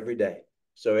 Every day.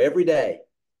 So every day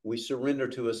we surrender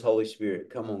to his Holy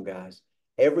Spirit. Come on, guys.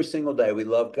 Every single day we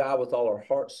love God with all our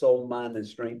heart, soul, mind, and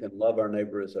strength, and love our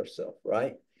neighbor as ourselves,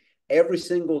 right? Every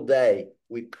single day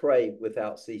we pray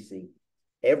without ceasing.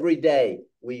 Every day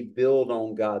we build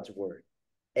on God's word.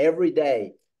 Every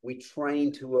day we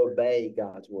train to obey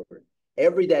God's word.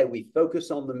 Every day we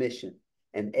focus on the mission,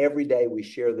 and every day we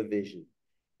share the vision.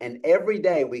 And every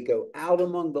day we go out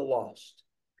among the lost.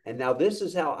 And now this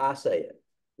is how I say it.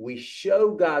 We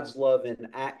show God's love in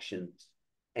actions,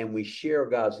 and we share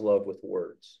God's love with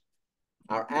words.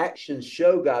 Our actions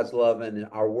show God's love, and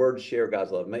our words share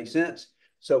God's love. Make sense?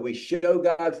 So we show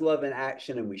God's love in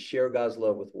action, and we share God's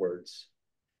love with words.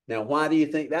 Now, why do you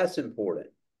think that's important?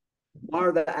 Why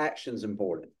are the actions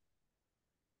important?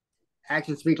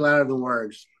 Actions speak louder than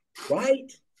words.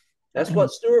 Right? That's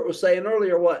what Stuart was saying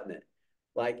earlier, wasn't it?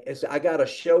 Like, I got to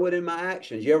show it in my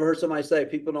actions. You ever heard somebody say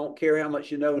people don't care how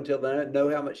much you know until they know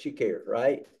how much you care,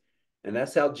 right? And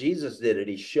that's how Jesus did it.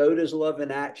 He showed his love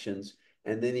in actions,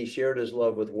 and then he shared his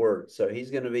love with words. So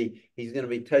he's going to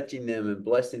be touching them and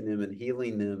blessing them and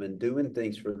healing them and doing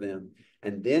things for them.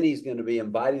 And then he's going to be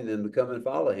inviting them to come and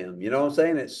follow him. You know what I'm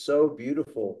saying? It's so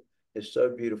beautiful. It's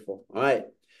so beautiful. All right.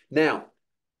 Now,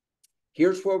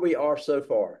 here's where we are so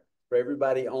far for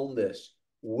everybody on this.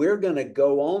 We're going to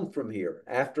go on from here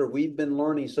after we've been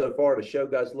learning so far to show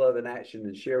God's love in action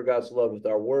and share God's love with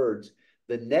our words.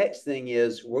 The next thing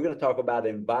is we're going to talk about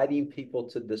inviting people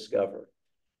to discover.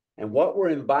 And what we're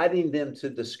inviting them to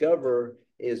discover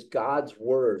is God's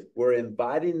word. We're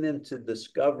inviting them to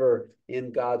discover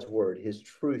in God's word, his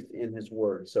truth in his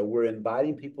word. So we're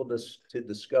inviting people to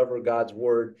discover God's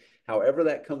word. However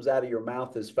that comes out of your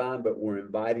mouth is fine, but we're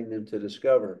inviting them to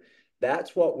discover.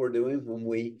 That's what we're doing when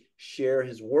we share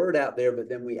his word out there, but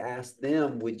then we ask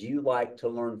them, would you like to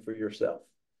learn for yourself?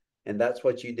 And that's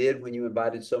what you did when you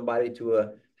invited somebody to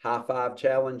a high five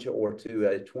challenge or to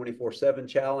a 24/7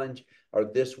 challenge. Or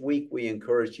this week, we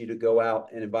encourage you to go out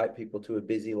and invite people to a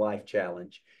busy life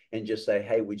challenge and just say,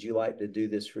 hey, would you like to do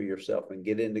this for yourself and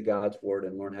get into God's word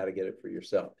and learn how to get it for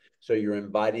yourself? So you're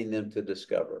inviting them to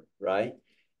discover, right?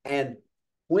 And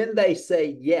when they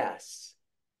say yes,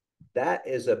 that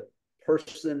is a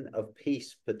person of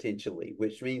peace potentially,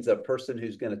 which means a person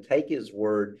who's going to take his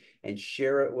word and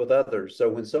share it with others. So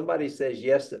when somebody says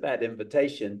yes to that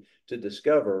invitation to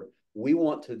discover, we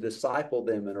want to disciple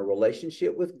them in a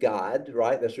relationship with God,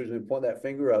 right? That's the reason we point that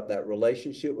finger up, that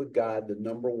relationship with God, the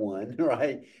number one,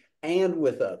 right? And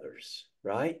with others,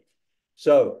 right?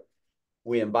 So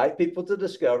we invite people to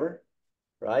discover,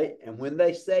 right? And when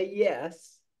they say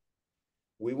yes,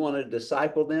 we want to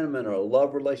disciple them in a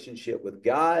love relationship with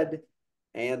God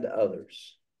and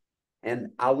others. And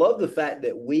I love the fact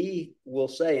that we will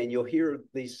say, and you'll hear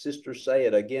these sisters say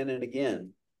it again and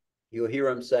again, you'll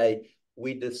hear them say,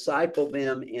 we disciple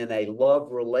them in a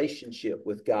love relationship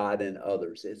with God and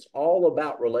others. It's all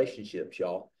about relationships,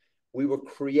 y'all. We were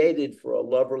created for a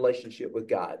love relationship with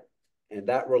God. And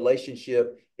that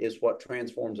relationship is what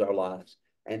transforms our lives.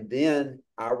 And then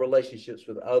our relationships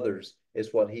with others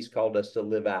is what he's called us to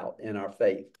live out in our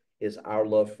faith, is our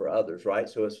love for others, right?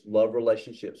 So it's love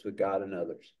relationships with God and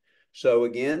others. So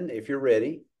again, if you're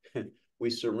ready, we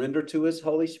surrender to his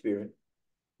Holy Spirit.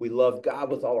 We love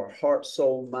God with all our heart,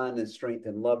 soul, mind, and strength,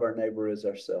 and love our neighbor as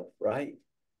ourselves, right?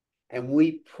 And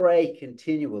we pray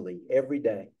continually every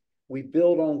day. We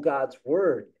build on God's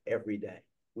word every day.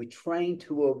 We train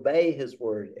to obey his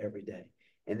word every day.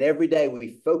 And every day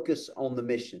we focus on the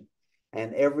mission.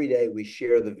 And every day we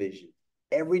share the vision.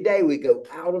 Every day we go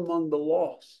out among the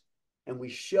lost. and we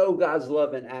show God's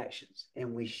love in actions,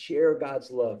 and we share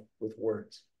God's love with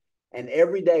words. And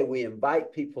every day we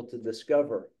invite people to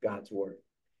discover God's word.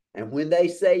 And when they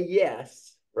say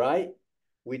yes, right,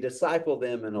 we disciple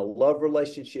them in a love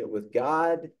relationship with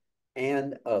God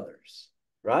and others,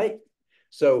 right?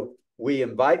 So we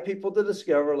invite people to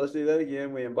discover. Let's do that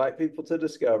again. We invite people to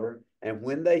discover. And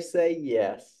when they say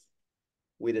yes,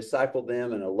 we disciple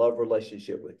them in a love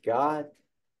relationship with God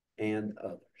and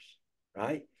others,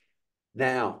 right?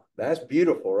 Now, that's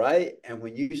beautiful, right? And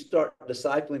when you start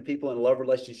discipling people in a love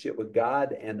relationship with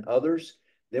God and others,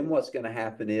 then what's going to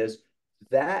happen is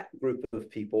that group of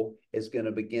people is going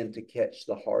to begin to catch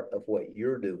the heart of what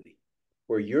you're doing,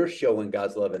 where you're showing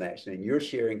God's love in action and you're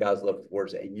sharing God's love with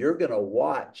words, and you're going to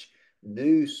watch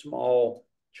new small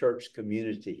church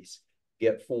communities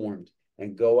get formed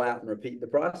and go out and repeat the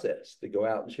process to go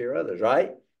out and share others,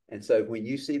 right? And so when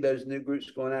you see those new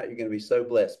groups going out, you're going to be so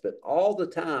blessed. But all the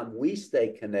time, we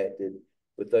stay connected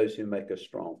with those who make us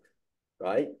strong,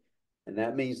 right? And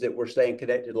that means that we're staying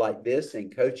connected like this in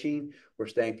coaching. We're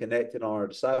staying connected on our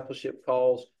discipleship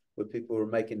calls with people who are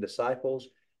making disciples.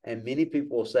 And many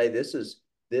people will say this is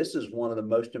one of the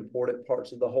most important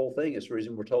parts of the whole thing. It's the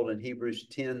reason we're told in Hebrews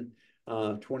 10,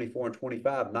 24 and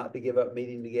 25, not to give up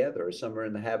meeting together, as some are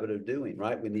in the habit of doing,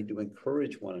 right? We need to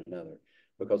encourage one another,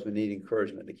 because we need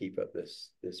encouragement to keep up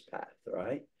this path,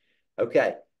 right?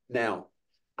 Okay, now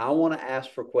I want to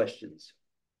ask for questions.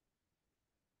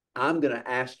 I'm going to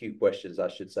ask you questions, I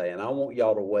should say, and I want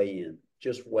y'all to weigh in.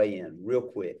 Just weigh in real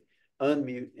quick.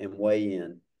 Unmute and weigh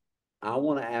in. I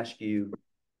want to ask you,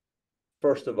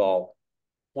 first of all,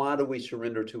 why do we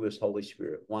surrender to His Holy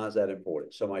Spirit? Why is that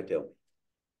important? Somebody tell me.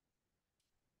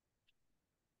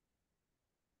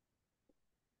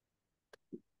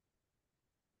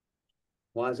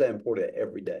 Why is that important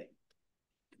every day?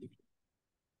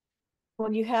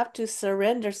 Well, you have to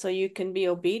surrender so you can be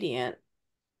obedient.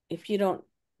 If you don't,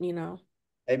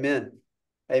 Amen.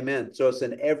 Amen. So it's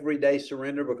an everyday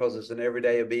surrender because it's an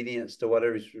everyday obedience to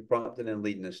whatever He's prompting and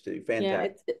leading us to.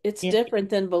 Fantastic. Yeah, it's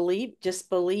different than just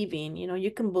believing.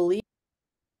 You can believe,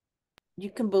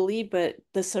 but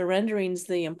the surrendering's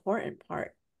the important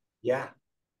part. Yeah.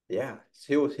 Yeah.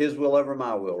 It's His will over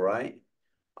my will, right?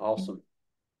 Awesome.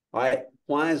 All right.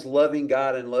 Why is loving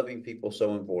God and loving people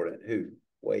so important? Who?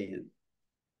 Weigh in.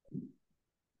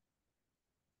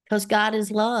 Because God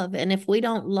is love. And if we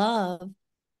don't love,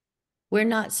 we're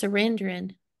not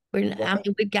surrendering. I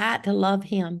mean, we got to love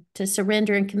Him, to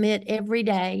surrender and commit every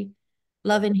day,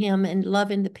 loving Him and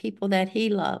loving the people that He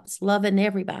loves, loving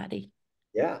everybody.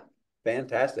 Yeah.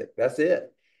 Fantastic. That's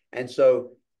it. And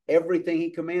so everything He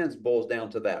commands boils down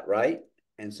to that, right?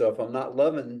 And so if I'm not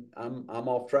loving, I'm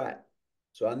off track.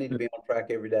 So I need to be on track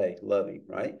every day, loving,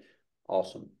 right?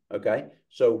 Awesome. Okay.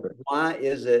 So why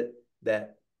is it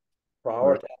that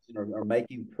prioritizing or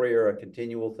making prayer a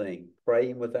continual thing,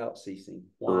 praying without ceasing?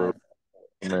 Why?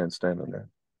 Man standing there.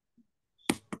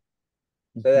 Say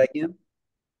that again.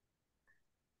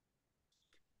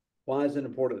 Why is it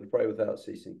important to pray without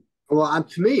ceasing? Well,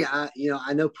 to me,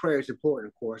 I know prayer is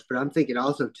important, of course, but I'm thinking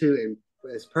also too, and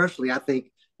as personally, I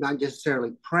think not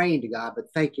necessarily praying to God,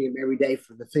 but thanking Him every day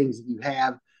for the things that you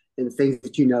have and the things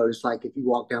that you notice. Like if you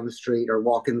walk down the street or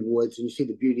walk in the woods and you see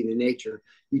the beauty in the nature,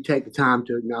 you take the time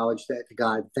to acknowledge that to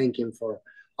God, thank Him for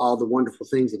all the wonderful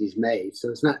things that He's made. So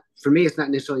it's not, for me, it's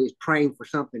not necessarily just praying for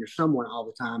something or someone all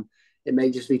the time. It may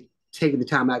just be taking the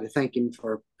time out to thank Him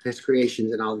for His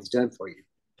creations and all He's done for you.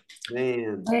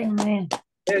 Man. Amen.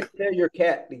 Tell your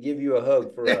cat to give you a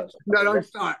hug for us. No, don't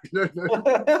start.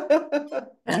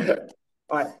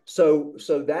 All right. So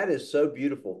that is so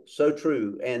beautiful, so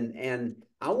true. And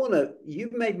you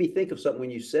made me think of something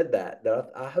when you said that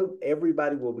I hope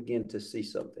everybody will begin to see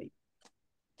something.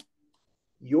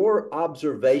 Your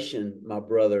observation, my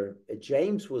brother,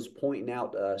 James was pointing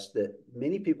out to us that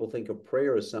many people think of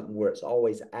prayer as something where it's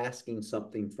always asking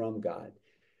something from God.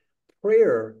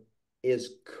 Prayer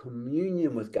is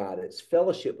communion with God. It's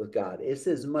fellowship with God. It's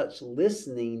as much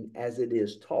listening as it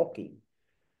is talking.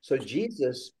 So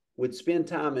Jesus would spend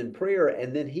time in prayer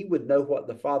and then He would know what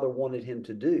the Father wanted Him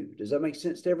to do. Does that make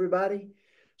sense to everybody?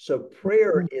 So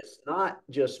prayer is not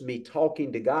just me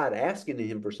talking to God, asking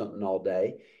Him for something all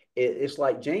day. It's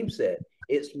like James said,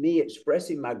 it's me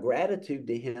expressing my gratitude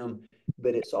to Him,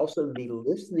 but it's also me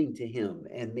listening to Him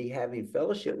and me having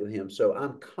fellowship with Him. So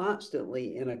I'm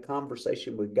constantly in a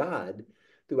conversation with God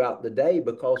throughout the day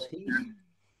because He's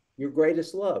your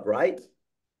greatest love, right?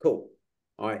 Cool.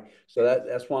 All right. So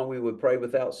that's why we would pray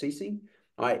without ceasing.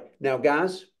 All right. Now,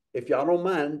 guys, if y'all don't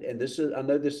mind, and I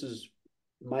know this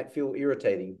might feel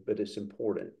irritating, but it's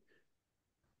important.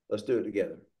 Let's do it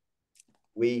together.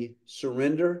 We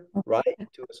surrender, right,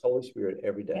 to his Holy Spirit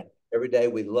every day. Every day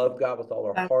we love God with all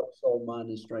our heart, soul, mind,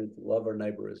 and strength. Love our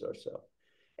neighbor as ourselves.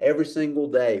 Every single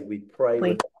day we pray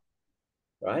with,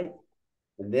 right?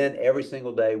 And then every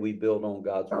single day we build on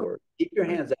God's word. Keep your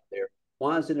hands out there.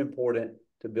 Why is it important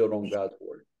to build on God's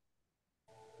word?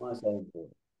 Why is that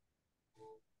important?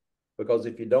 Because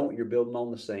if you don't, you're building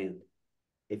on the sand.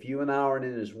 If you and I aren't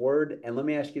in his word, and let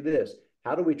me ask you this,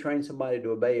 how do we train somebody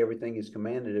to obey everything he's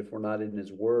commanded if we're not in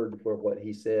his word where what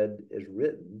he said is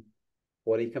written,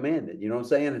 what he commanded? You know what I'm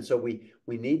saying? And so we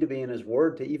need to be in his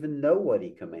word to even know what he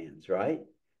commands, right?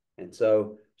 And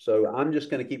so I'm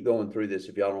just going to keep going through this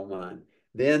if y'all don't mind.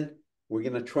 Then we're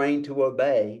going to train to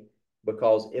obey,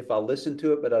 because if I listen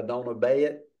to it but I don't obey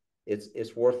it,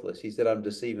 it's worthless. He said I'm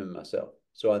deceiving myself.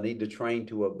 So I need to train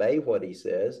to obey what he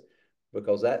says,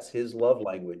 because that's his love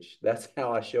language. That's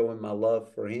how I show him my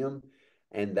love for him.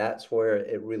 And that's where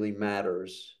it really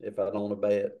matters. If I don't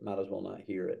obey it, might as well not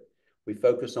hear it. We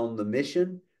focus on the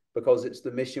mission because it's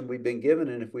the mission we've been given.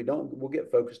 And if we don't, we'll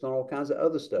get focused on all kinds of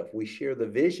other stuff. We share the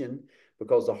vision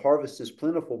because the harvest is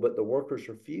plentiful, but the workers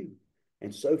are few.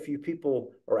 And so few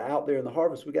people are out there in the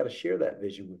harvest. We got to share that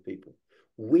vision with people.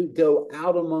 We go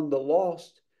out among the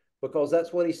lost because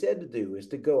that's what he said to do, is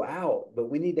to go out. But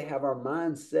we need to have our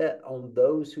mind set on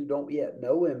those who don't yet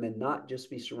know him, and not just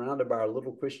be surrounded by our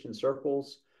little Christian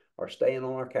circles or staying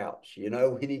on our couch. You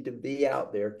know, we need to be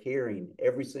out there caring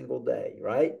every single day,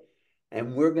 right?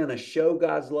 And we're going to show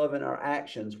God's love in our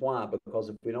actions. Why? Because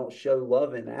if we don't show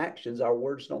love in actions, our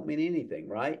words don't mean anything,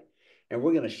 right? And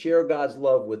we're going to share God's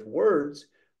love with words,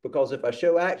 because if I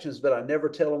show actions but I never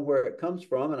tell them where it comes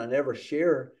from, and I never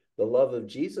share the love of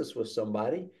Jesus with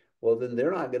somebody, well, then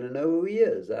they're not going to know who he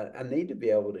is. I need to be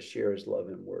able to share his love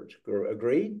in words.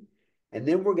 Agreed? And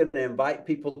then we're going to invite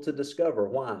people to discover.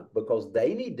 Why? Because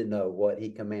they need to know what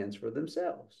he commands for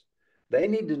themselves. They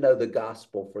need to know the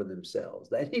gospel for themselves.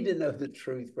 They need to know the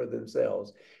truth for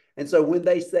themselves. And so when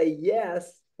they say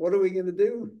yes, what are we going to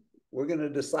do? We're going to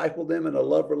disciple them in a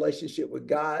love relationship with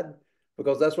God,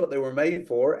 because that's what they were made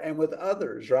for, and with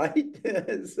others, right?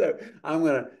 So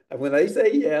when they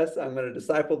say yes, I'm going to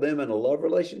disciple them in a love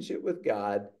relationship with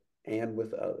God and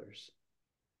with others.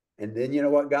 And then you know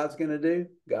what God's going to do?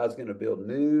 God's going to build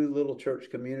new little church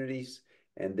communities,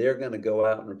 and they're going to go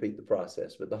out and repeat the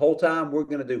process. But the whole time we're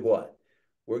going to do what?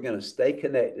 We're going to stay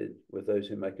connected with those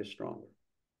who make us stronger.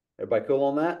 Everybody cool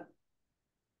on that?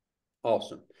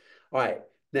 Awesome. All right.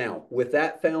 Now, with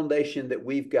that foundation that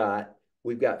we've got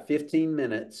 15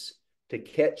 minutes to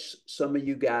catch some of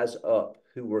you guys up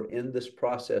who were in this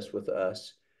process with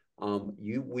us.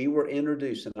 We were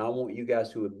introduced, and I want you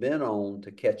guys who have been on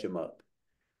to catch them up.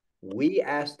 We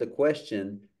asked the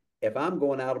question, if I'm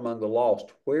going out among the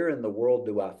lost, where in the world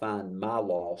do I find my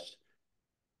lost?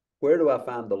 Where do I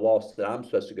find the lost that I'm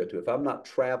supposed to go to? If I'm not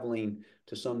traveling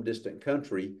to some distant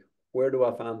country, where do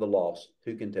I find the lost?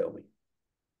 Who can tell me?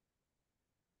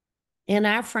 In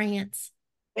our France.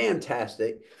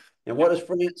 Fantastic. And what does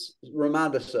France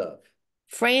remind us of?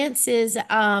 France is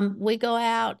we go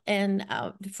out, and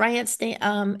France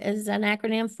is an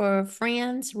acronym for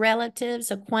friends,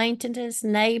 relatives, acquaintances,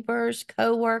 neighbors,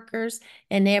 co-workers,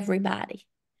 and everybody.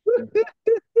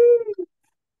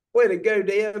 Way to go,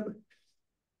 Deb.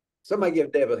 Somebody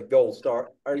give Deb a gold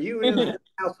star. Are you in the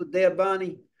house with Deb,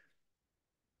 Bonnie?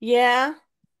 Yeah.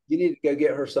 You need to go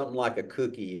get her something like a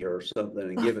cookie or something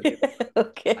and give it to her.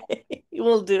 Okay,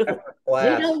 we'll do. We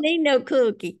don't need no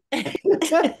cookie.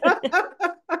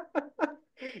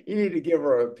 You need to give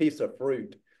her a piece of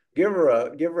fruit. Give her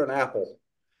an apple.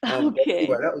 Okay.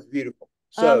 Anyway, that was beautiful.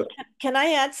 So can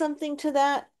I add something to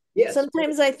that? yes.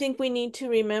 Sometimes I think we need to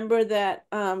remember that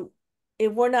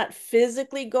if we're not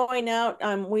physically going out,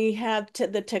 we have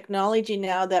the technology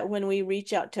now that when we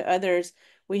reach out to others,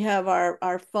 we have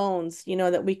our phones,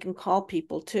 that we can call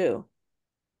people too.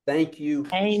 Thank you.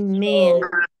 Amen. So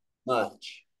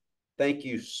much. Thank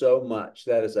you so much.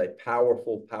 That is a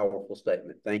powerful, powerful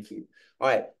statement. Thank you. All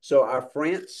right. So our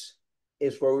France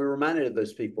is where we're reminded of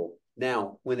those people.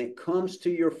 Now, when it comes to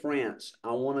your France,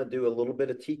 I want to do a little bit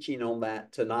of teaching on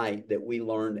that tonight that we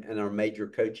learned in our major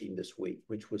coaching this week,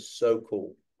 which was so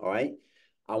cool. All right.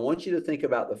 I want you to think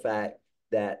about the fact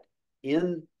that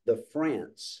in the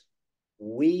France,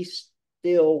 we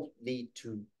still need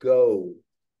to go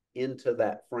into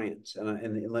that France.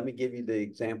 And let me give you the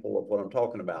example of what I'm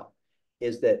talking about.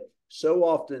 Is that so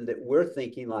often that we're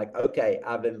thinking like, okay,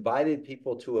 I've invited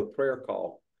people to a prayer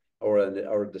call or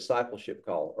a discipleship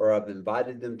call, or I've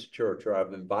invited them to church, or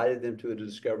I've invited them to a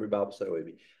Discovery Bible study with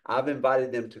me. I've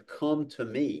invited them to come to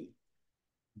me,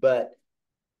 but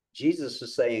Jesus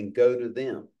is saying, go to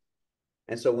them.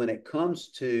 And so when it comes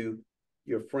to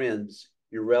your friends,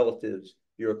 your relatives,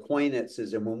 your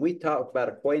acquaintances. And when we talk about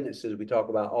acquaintances, we talk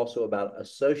about also about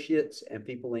associates and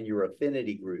people in your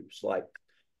affinity groups, like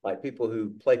people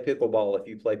who play pickleball if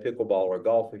you play pickleball, or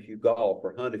golf if you golf,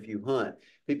 or hunt if you hunt,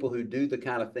 people who do the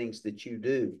kind of things that you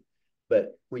do.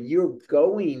 But when you're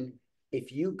going,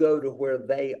 if you go to where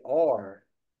they are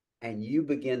and you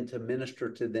begin to minister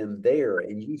to them there,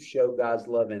 and you show God's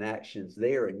love in actions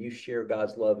there, and you share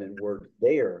God's love in words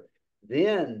there,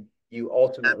 then you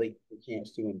ultimately get a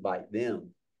chance to invite them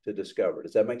to discover.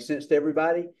 Does that make sense to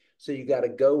everybody? So you got to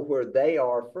go where they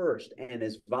are first. And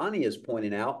as Vonnie is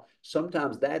pointing out,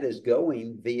 sometimes that is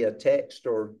going via text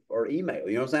or email.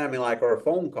 You know what I'm saying? I mean, like, or a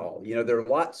phone call. You know, there are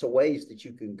lots of ways that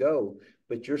you can go,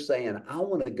 but you're saying, I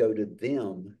want to go to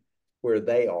them where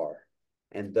they are.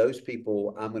 And those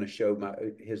people, I'm going to show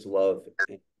his love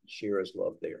and share his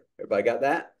love there. Everybody got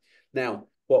that? Now,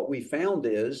 what we found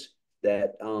is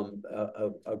that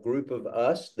a group of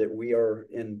us that we are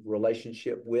in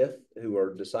relationship with, who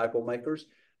are disciple makers,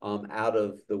 out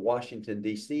of the Washington,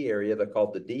 D.C. area, they're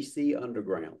called the D.C.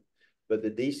 Underground. But the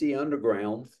D.C.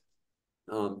 Underground,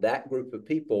 that group of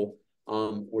people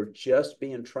were just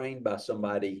being trained by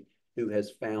somebody who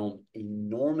has found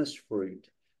enormous fruit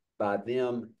by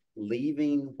them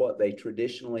leaving what they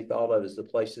traditionally thought of as the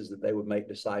places that they would make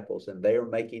disciples. And they are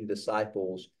making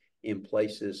disciples in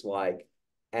places like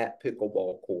at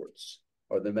pickleball courts,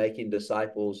 or they're making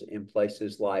disciples in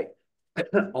places like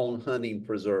on hunting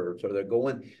preserves, or they're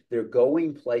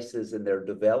going places, and they're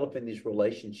developing these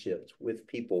relationships with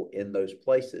people in those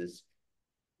places,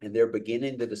 and they're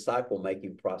beginning the disciple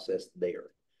making process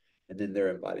there, and then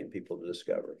they're inviting people to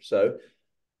discover. So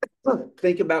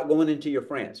think about going into your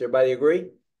friends. Everybody agree?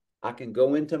 I can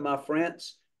go into my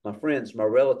friends, my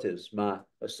relatives, my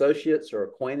associates or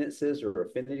acquaintances or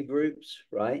affinity groups,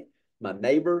 right? My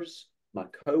neighbors, my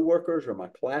coworkers, or my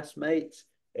classmates,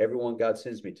 everyone God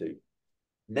sends me to.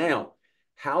 Now,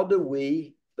 what do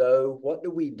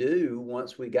we do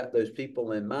once we got those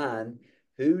people in mind?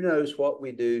 Who knows what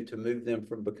we do to move them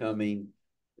from becoming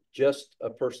just a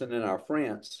person in our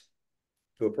friends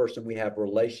to a person we have a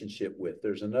relationship with?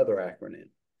 There's another acronym.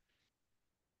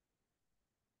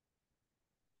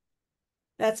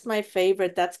 That's my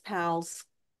favorite. That's PALS.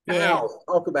 PALS.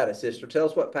 Yeah. Talk about it, sister. Tell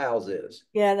us what PALS is.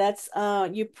 Yeah, that's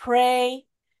you pray,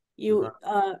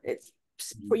 it's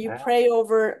for you pray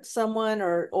over someone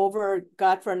or over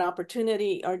God for an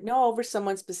opportunity, or no, over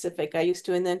someone specific. I used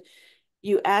to, and then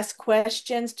you ask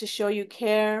questions to show you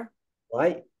care.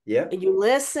 Right. Yeah. And you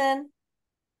listen.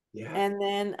 Yeah. And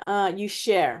then you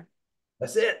share.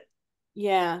 That's it.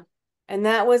 Yeah. And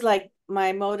that was like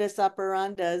my modus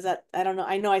operandi. Is that, I don't know.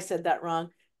 I know I said that wrong.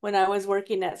 When I was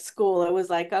working at school, it was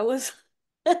like I was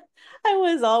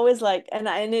always like,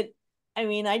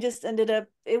 I just ended up,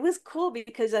 it was cool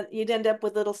because you'd end up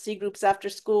with little C groups after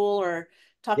school, or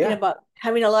talking about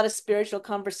having a lot of spiritual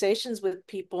conversations with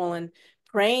people and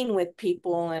praying with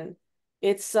people. And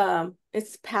it's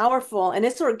powerful, and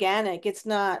it's organic. It's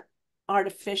not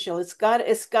artificial. It's got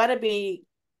to be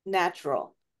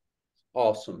natural.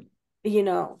 Awesome.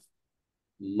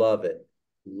 Love it.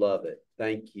 Love it.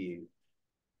 Thank you.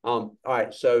 All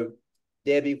right. So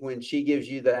Debbie, when she gives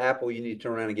you the apple, you need to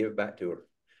turn around and give it back to her.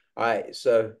 All right.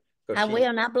 So I will,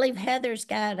 and I believe Heather's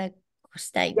got a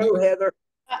statement. Go, Heather.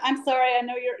 I'm sorry. I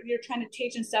know you're trying to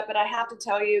teach and stuff, but I have to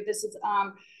tell you, this is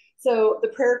so the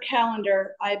prayer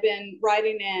calendar I've been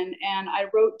writing in, and I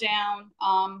wrote down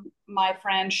my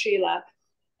friend Sheila,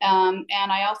 and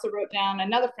I also wrote down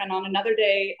another friend on another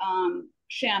day,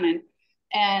 Shannon,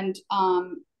 and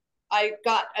I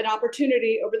got an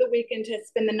opportunity over the weekend to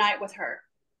spend the night with her.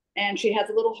 And she has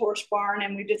a little horse barn,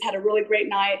 and we just had a really great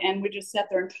night, and we just sat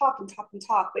there and talked and talked and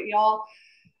talked. But y'all,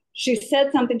 she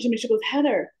said something to me. She goes,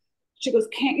 Heather, she goes,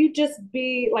 can't you just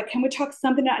be like, can we talk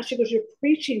something out? She goes, you're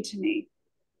preaching to me.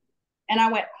 And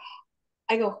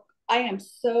I go, I am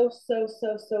so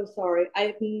sorry.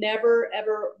 I've never,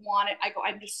 ever wanted,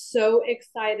 I'm just so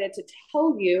excited to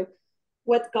tell you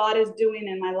what God is doing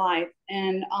in my life.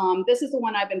 And this is the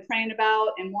one I've been praying about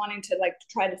and wanting to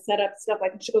try to set up stuff.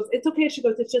 Like, she goes, it's okay. She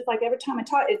goes, it's just like every time I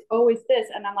talk, it's always this.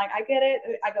 And I'm like, I get it.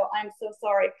 I go, I'm so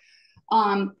sorry.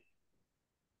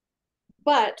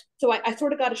 But so I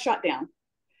sort of got a shot down,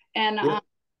 and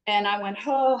I went,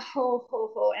 ho,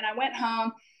 and I went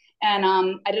home, and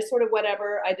I just sort of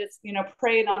whatever. I just,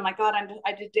 prayed. I'm like, God, I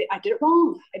did it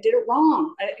wrong. I did it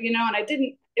wrong. And I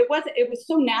didn't, it was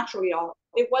so natural, y'all.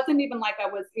 It wasn't even like I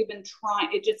was even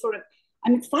trying. It just sort of,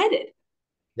 I'm excited.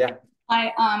 Yeah.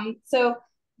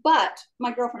 But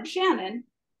my girlfriend Shannon,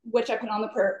 which I put on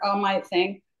on my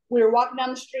thing, we were walking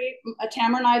down the street,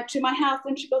 Tamara and I, to my house,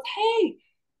 and she goes, hey,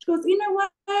 She goes, you know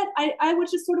what? I was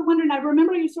just sort of wondering, I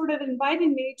remember you sort of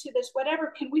inviting me to this,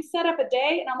 whatever. Can we set up a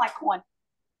day? And I'm like, one.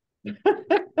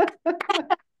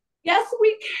 Yes,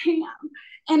 we can.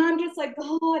 And I'm just like,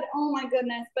 God, oh my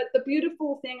goodness. But the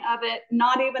beautiful thing of it,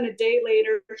 not even a day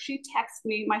later, she texts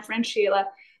me, my friend Sheila,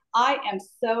 I am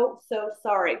so, so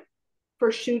sorry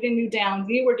for shooting you down.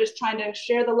 You were just trying to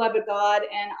share the love of God.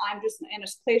 And I'm just in a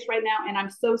place right now. And I'm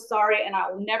so sorry. And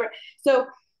I will never. So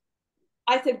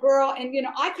I said, girl, and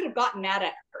I could have gotten mad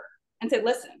at her and said,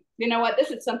 listen, you know what? This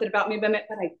is something about me, but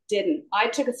I didn't. I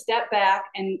took a step back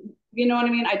and you know what I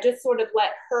mean? I just sort of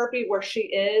let her be where she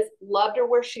is, loved her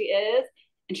where she is,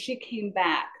 and she came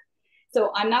back.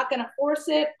 So I'm not going to force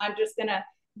it. I'm just going to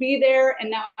be there. And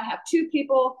now I have two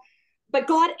people. But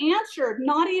God answered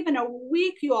not even a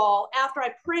week, y'all, after I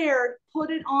prayed, put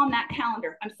it on that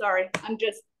calendar. I'm sorry. I'm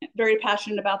just very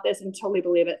passionate about this and totally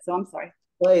believe it. So I'm sorry.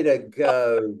 Way to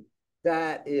go.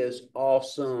 That is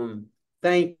awesome.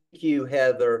 Thank you,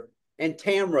 Heather. And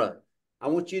Tamra, I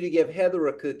want you to give Heather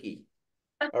a cookie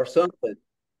or something.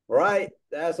 Right?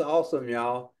 That's awesome,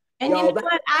 y'all. And you know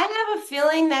what? I have a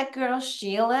feeling that girl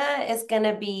Sheila is going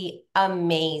to be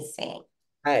amazing.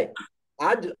 Hey,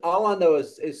 all I know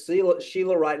is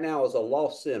Sheila right now is a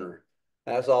lost sinner.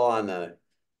 That's all I know.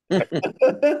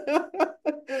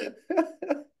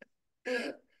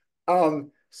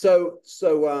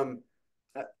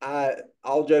 I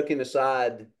all joking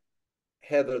aside,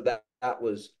 Heather, that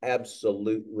was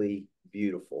absolutely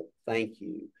beautiful. Thank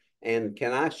you. And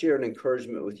can I share an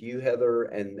encouragement with you, Heather,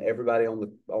 and everybody on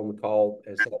the call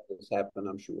has helped this happen,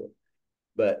 I'm sure.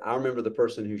 But I remember the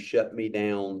person who shut me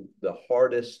down the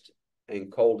hardest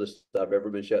and coldest I've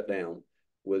ever been shut down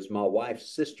was my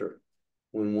wife's sister.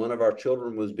 When one of our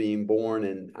children was being born,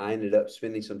 and I ended up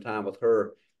spending some time with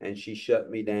her, and she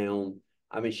shut me down.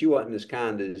 I mean, she wasn't as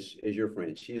kind as your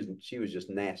friend. She was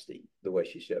just nasty the way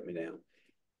she shut me down.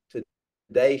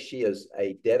 Today, she is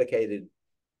a dedicated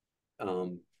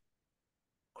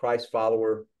Christ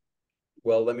follower.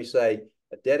 Well, let me say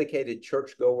a dedicated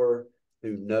churchgoer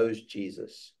who knows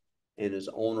Jesus and is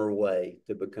on her way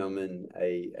to becoming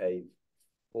a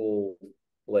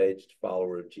full-fledged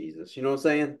follower of Jesus. You know what I'm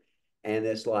saying? And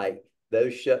it's like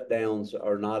those shutdowns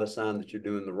are not a sign that you're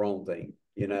doing the wrong thing,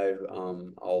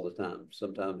 all the time.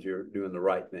 Sometimes you're doing the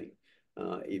right thing,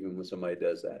 even when somebody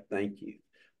does that. Thank you.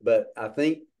 But I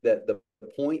think that the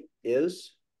point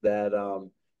is that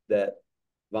that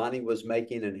Vonnie was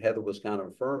making and Heather was kind of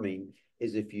affirming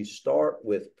is if you start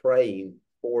with praying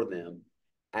for them,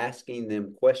 asking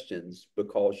them questions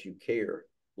because you care,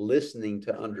 listening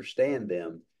to understand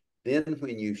them, then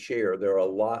when you share, they're a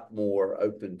lot more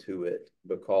open to it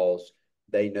because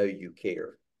they know you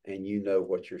care and you know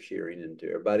what you're sharing into.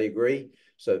 Everybody agree?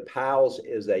 So PALS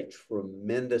is a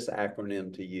tremendous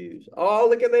acronym to use. Oh,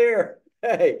 look at there.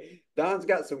 Hey, Don's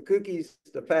got some cookies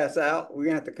to pass out. We're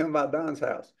going to have to come by Don's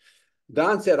house.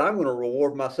 Don said, I'm going to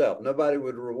reward myself. Nobody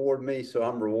would reward me, so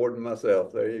I'm rewarding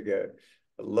myself. There you go.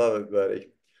 I love it, buddy.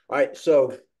 All right,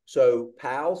 so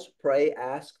PALS, pray,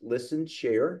 ask, listen,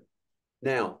 share.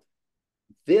 Now,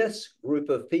 this group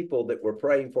of people that we're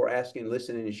praying for, asking,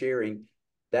 listening, and sharing,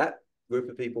 that group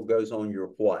of people goes on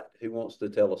your what? Who wants to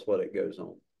tell us what it goes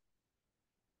on?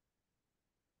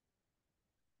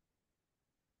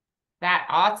 That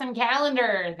awesome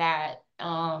calendar that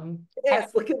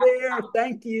yes, look at there.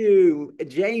 Thank you.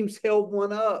 James held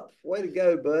one up. Way to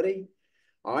go, buddy.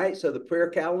 All right, so the prayer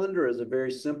calendar is a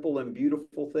very simple and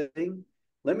beautiful thing.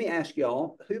 Let me ask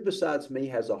y'all, who besides me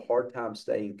has a hard time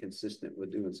staying consistent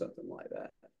with doing something like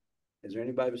that? Is there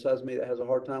anybody besides me that has a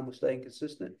hard time with staying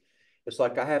consistent? It's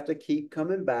like I have to keep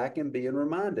coming back and being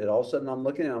reminded. All of a sudden I'm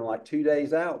looking and I'm like 2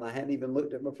 days out and I hadn't even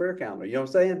looked at my prayer calendar. You know what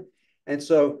I'm saying? And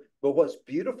so, but what's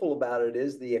beautiful about it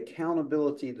is the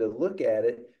accountability to look at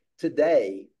it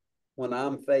today when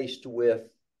I'm faced with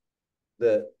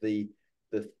the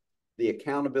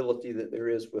accountability that there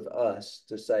is with us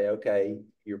to say, okay,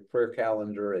 your prayer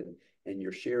calendar and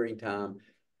your sharing time.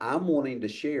 I'm wanting to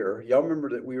share. Y'all remember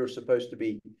that we were supposed to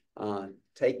be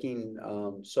taking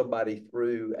somebody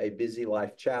through a busy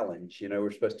life challenge.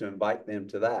 We're supposed to invite them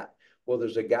to that. Well,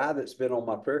 there's a guy that's been on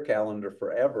my prayer calendar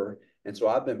forever. And so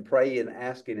I've been praying,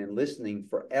 asking, and listening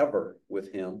forever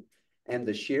with him. And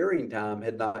the sharing time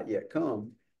had not yet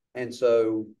come. And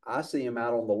so I see him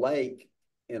out on the lake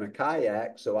in a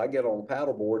kayak. So I get on a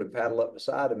paddleboard and paddle up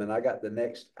beside him. And I got the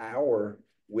next hour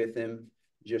with him,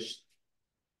 just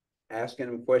asking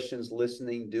him questions,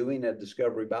 listening, doing a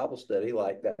discovery Bible study,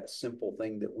 like that simple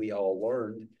thing that we all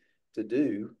learned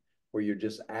to where you're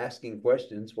just asking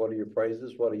questions. What are your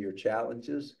praises? What are your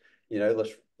challenges?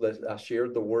 I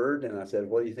shared the word and I said,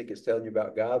 what do you think it's telling you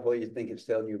about God? What do you think it's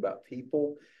telling you about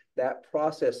people? That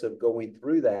process of going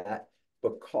through that,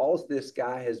 because this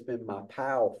guy has been my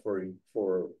pal for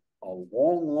a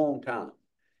long, long time.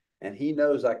 And he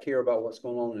knows I care about what's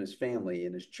going on in his family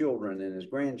and his children and his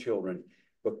grandchildren.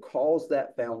 Because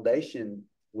that foundation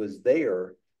was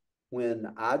there, when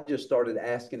I just started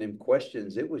asking him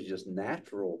questions, it was just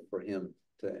natural for him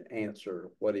to answer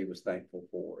what he was thankful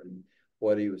for and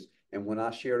what he was. And when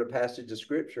I shared a passage of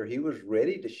scripture, he was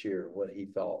ready to share what he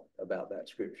thought about that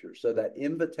scripture. So that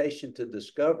invitation to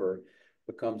discover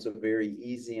becomes a very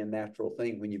easy and natural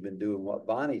thing when you've been doing what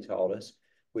Bonnie taught us,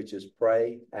 which is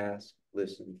pray, ask,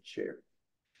 listen, share.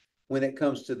 When it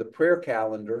comes to the prayer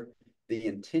calendar, the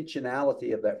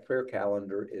intentionality of that prayer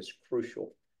calendar is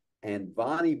crucial. And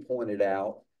Bonnie pointed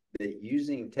out that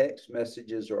using text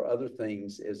messages or other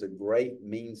things is a great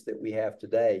means that we have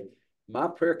today. My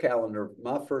prayer calendar,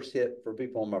 my first hit for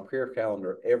people on my prayer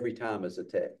calendar every time is a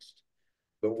text.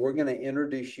 But we're going to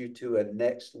introduce you to a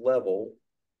next level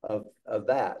of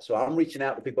that. So I'm reaching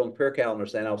out to people on the prayer calendar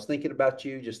saying, I was thinking about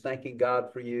you, just thanking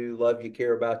God for you, love you,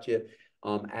 care about you.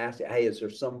 Ask, hey, is there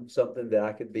something that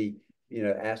I could be,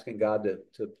 asking God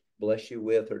to bless you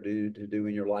with or do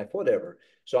in your life, whatever.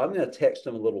 So I'm going to text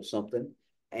them a little something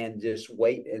and just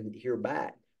wait and hear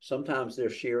back. Sometimes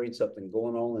they're sharing something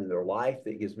going on in their life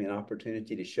that gives me an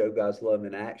opportunity to show God's love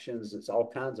in actions. It's all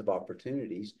kinds of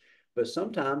opportunities. But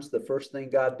sometimes the first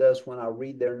thing God does when I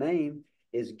read their name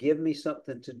is give me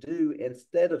something to do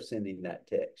instead of sending that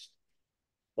text.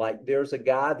 Like there's a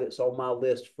guy that's on my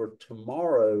list for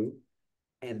tomorrow,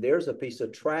 and there's a piece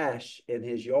of trash in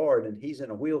his yard, and he's in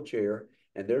a wheelchair,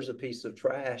 and there's a piece of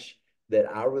trash that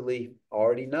I really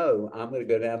already know. I'm going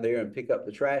to go down there and pick up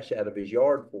the trash out of his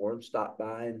yard for him, stop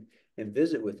by and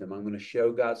visit with him. I'm going to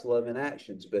show God's love in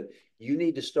actions. But you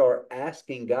need to start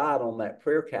asking God on that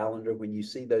prayer calendar when you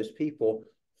see those people,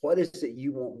 what is it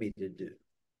you want me to do?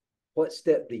 What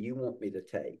step do you want me to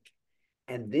take?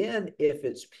 And then if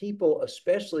it's people,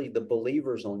 especially the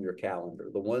believers on your calendar,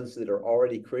 the ones that are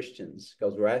already Christians,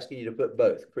 because we're asking you to put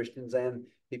both Christians and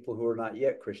people who are not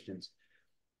yet Christians,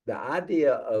 the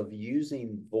idea of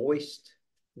using voiced,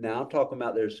 now I'm talking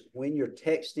about there's when you're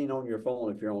texting on your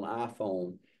phone, if you're on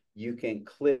iPhone, you can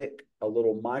click a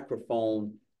little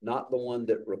microphone, not the one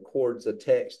that records a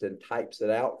text and types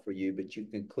it out for you, but you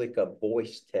can click a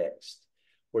voice text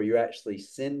where you're actually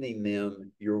sending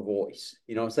them your voice.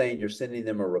 You know what I'm saying? You're sending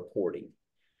them a recording.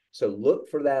 So look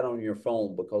for that on your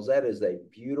phone, because that is a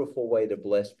beautiful way to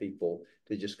bless people,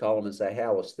 to just call them and say, hey,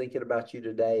 I was thinking about you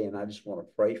today and I just want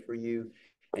to pray for you.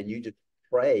 And you just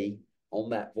pray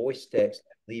on that voice text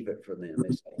and leave it for them.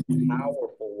 It's a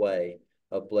powerful way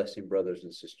of blessing brothers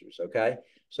and sisters. Okay.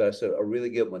 So it's a really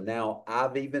good one. Now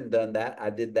I've even done that. I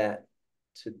did that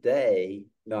today.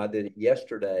 No, I did it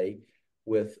yesterday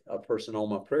with a person on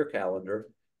my prayer calendar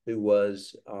who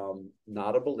was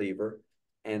not a believer.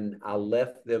 And I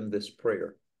left them this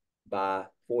prayer by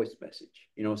voice message.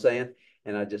 You know what I'm saying?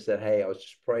 And I just said, hey, I was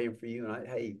just praying for you. And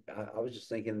I was just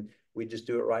thinking we just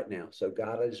do it right now. So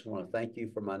God, I just want to thank you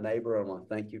for my neighbor. I want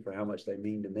to thank you for how much they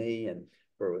mean to me and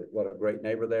for what a great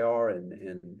neighbor they are and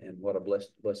what a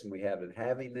blessing we have in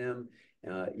having them,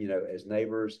 as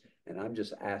neighbors. And I'm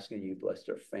just asking you bless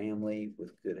their family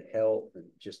with good health and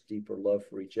just deeper love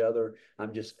for each other.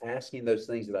 I'm just asking those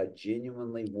things that I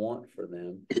genuinely want for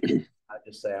them. I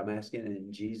just say, I'm asking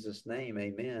in Jesus' name,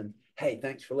 amen. Hey,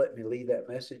 thanks for letting me leave that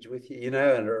message with you,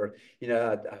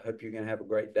 I hope you're going to have a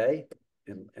great day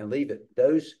and leave it.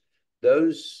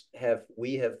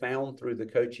 We have found through the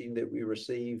coaching that we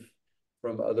receive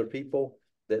from other people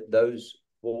that those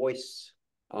voice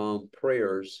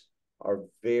prayers are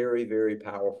very, very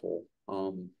powerful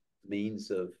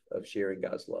means of sharing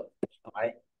God's love. All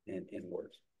right. In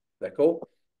words. Is that cool?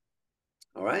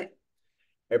 All right.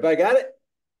 Everybody got it?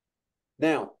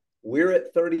 Now, we're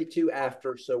at 32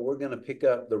 after, so we're going to pick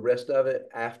up the rest of it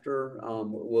after.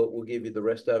 We'll give you the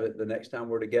rest of it the next time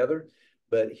we're together.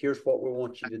 But here's what we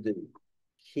want you to do.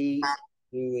 Keep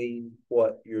doing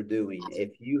what you're doing.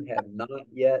 If you have not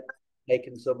yet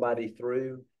taken somebody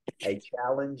through a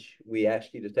challenge, we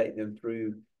ask you to take them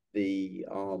through the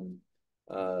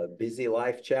Busy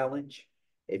Life Challenge.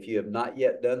 If you have not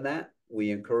yet done that,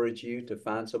 we encourage you to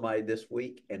find somebody this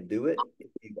week and do it. If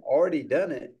you've already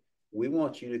done it, we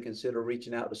want you to consider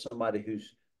reaching out to somebody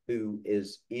who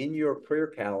is in your prayer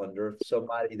calendar,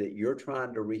 somebody that you're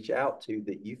trying to reach out to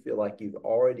that you feel like you've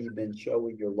already been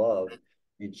showing your love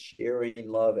and sharing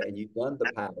love, and you've done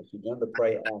the past, you've done the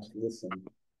pray, ask, listen,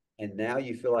 and now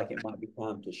you feel like it might be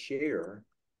time to share,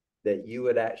 that you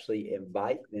would actually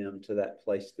invite them to that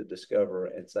place to discover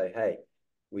and say, hey,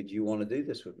 Would you want to do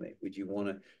this with me? Would you want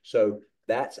to? So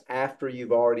that's after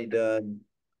you've already done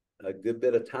a good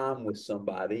bit of time with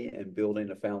somebody and building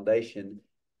a foundation.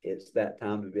 It's that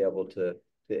time to be able to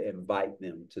invite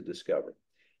them to discover.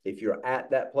 If you're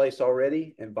at that place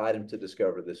already, invite them to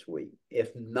discover this week.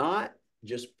 If not,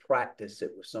 just practice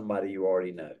it with somebody you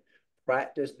already know.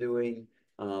 Practice doing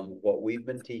what we've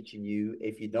been teaching you.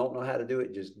 If you don't know how to do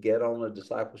it, just get on a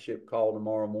discipleship call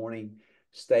tomorrow morning.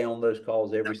 Stay on those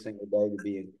calls every single day to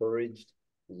be encouraged.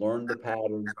 Learn the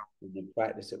pattern and then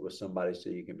practice it with somebody so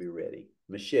you can be ready.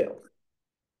 Michelle.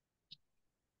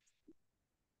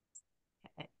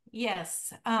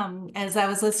 Yes. As I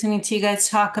was listening to you guys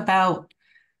talk about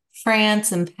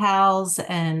France and pals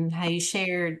and how you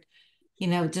shared,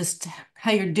 just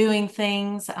how you're doing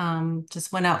things,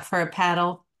 just went out for a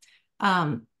paddle.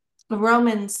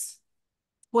 Romans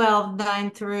 12, 9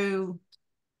 through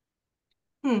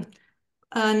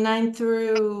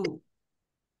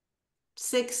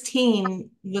 16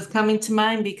 was coming to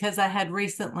mind because I had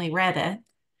recently read it.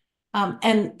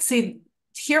 And see,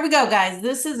 here we go, guys.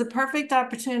 This is a perfect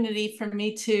opportunity for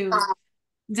me to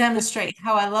demonstrate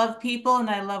how I love people and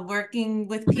I love working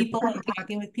with people and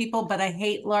talking with people, but I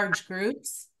hate large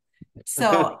groups.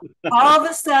 So all of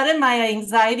a sudden my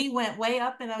anxiety went way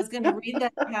up and I was going to read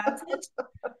that passage.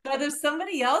 But if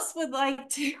somebody else would like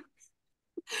to,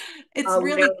 it's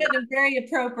really good and very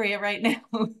appropriate right now.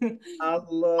 I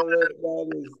love it.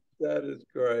 That is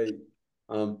great.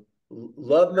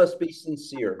 Love must be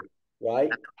sincere,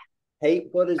 right? Hate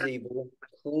what is evil,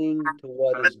 cling to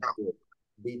what is good.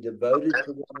 Be devoted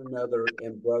to one another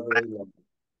in brotherly love.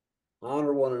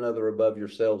 Honor one another above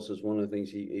yourselves is one of the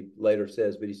things he later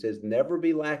says, but he says, never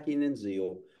be lacking in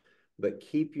zeal, but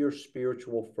keep your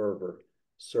spiritual fervor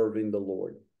serving the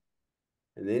Lord.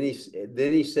 And then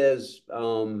he says,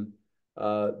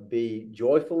 be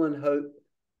joyful in hope,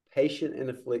 patient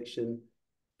in affliction,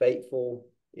 faithful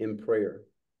in prayer.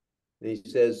 And he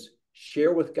says,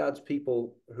 share with God's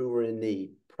people who are in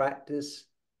need. Practice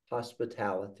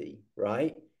hospitality,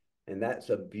 right? And that's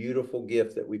a beautiful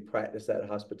gift that we practice that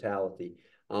hospitality.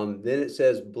 Then it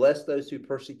says, bless those who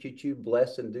persecute you,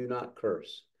 bless and do not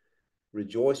curse.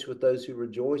 Rejoice with those who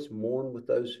rejoice, mourn with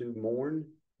those who mourn,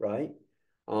 right?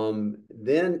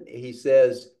 Then he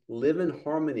says, live in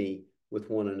harmony with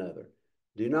one another.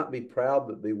 Do not be proud,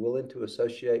 but be willing to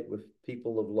associate with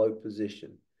people of low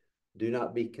position. Do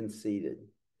not be conceited.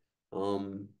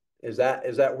 Is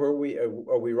that where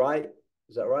are we right?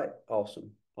 Is that right?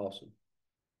 Awesome. Awesome.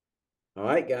 All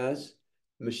right, guys.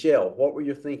 Michelle, what was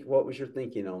your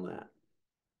thinking on that?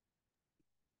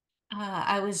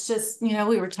 I was just, we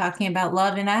were talking about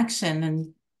love in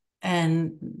action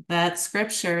and that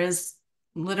scripture is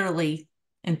literally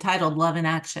entitled Love in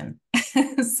Action.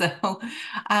 So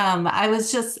I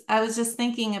was just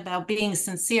thinking about being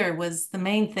sincere was the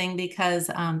main thing because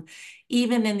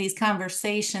even in these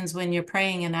conversations when you're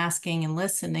praying and asking and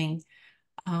listening,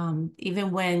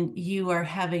 even when you are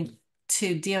having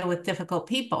to deal with difficult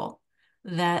people,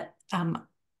 that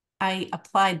I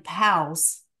applied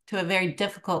PALS to a very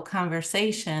difficult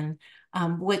conversation,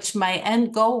 which my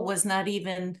end goal was not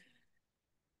even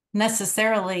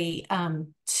necessarily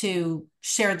to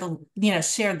share the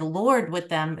Lord with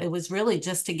them. It was really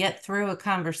just to get through a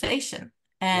conversation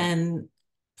and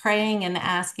praying and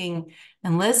asking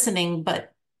and listening,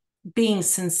 but being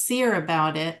sincere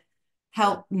about it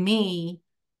helped me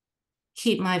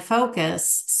keep my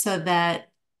focus so that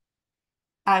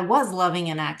I was loving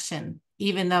in action,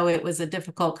 even though it was a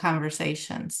difficult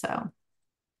conversation. So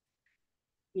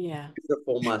Yeah.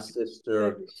 Beautiful, my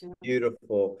sister. Good.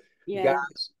 Beautiful. Yeah.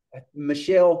 Guys,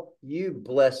 Michelle, you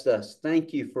blessed us.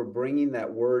 Thank you for bringing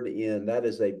that word in. That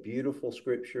is a beautiful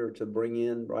scripture to bring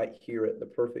in right here at the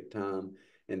perfect time.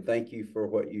 And thank you for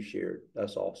what you shared.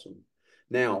 That's awesome.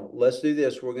 Now, let's do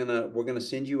this. We're gonna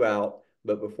send you out,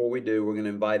 but before we do, we're gonna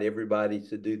invite everybody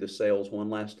to do the sales one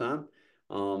last time.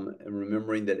 And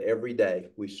remembering that every day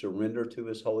we surrender to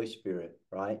his Holy Spirit,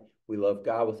 right? We love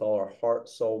God with all our heart,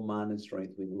 soul, mind, and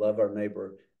strength. We love our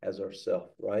neighbor as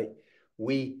ourselves, right?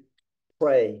 We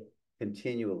pray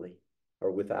continually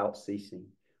or without ceasing.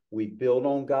 We build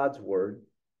on God's word.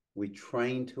 We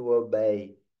train to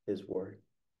obey his word.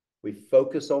 We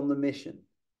focus on the mission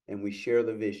and we share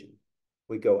the vision.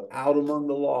 We go out among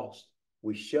the lost.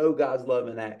 We show God's love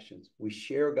in actions. We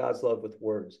share God's love with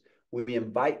words. We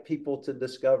invite people to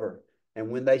discover. And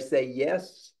when they say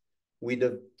yes, we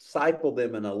disciple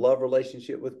them in a love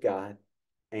relationship with God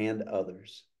and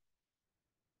others.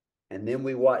 And then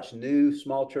we watch new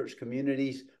small church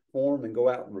communities form and go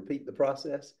out and repeat the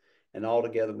process. And all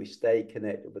together we stay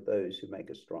connected with those who make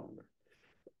us stronger.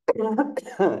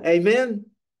 Amen.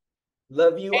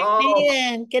 Love you all.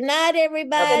 Amen. Good night, Good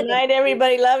everybody. night,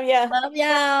 everybody. Love ya. Love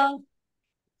y'all.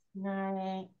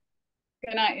 Right.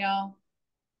 Good night, y'all.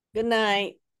 Good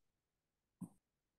night.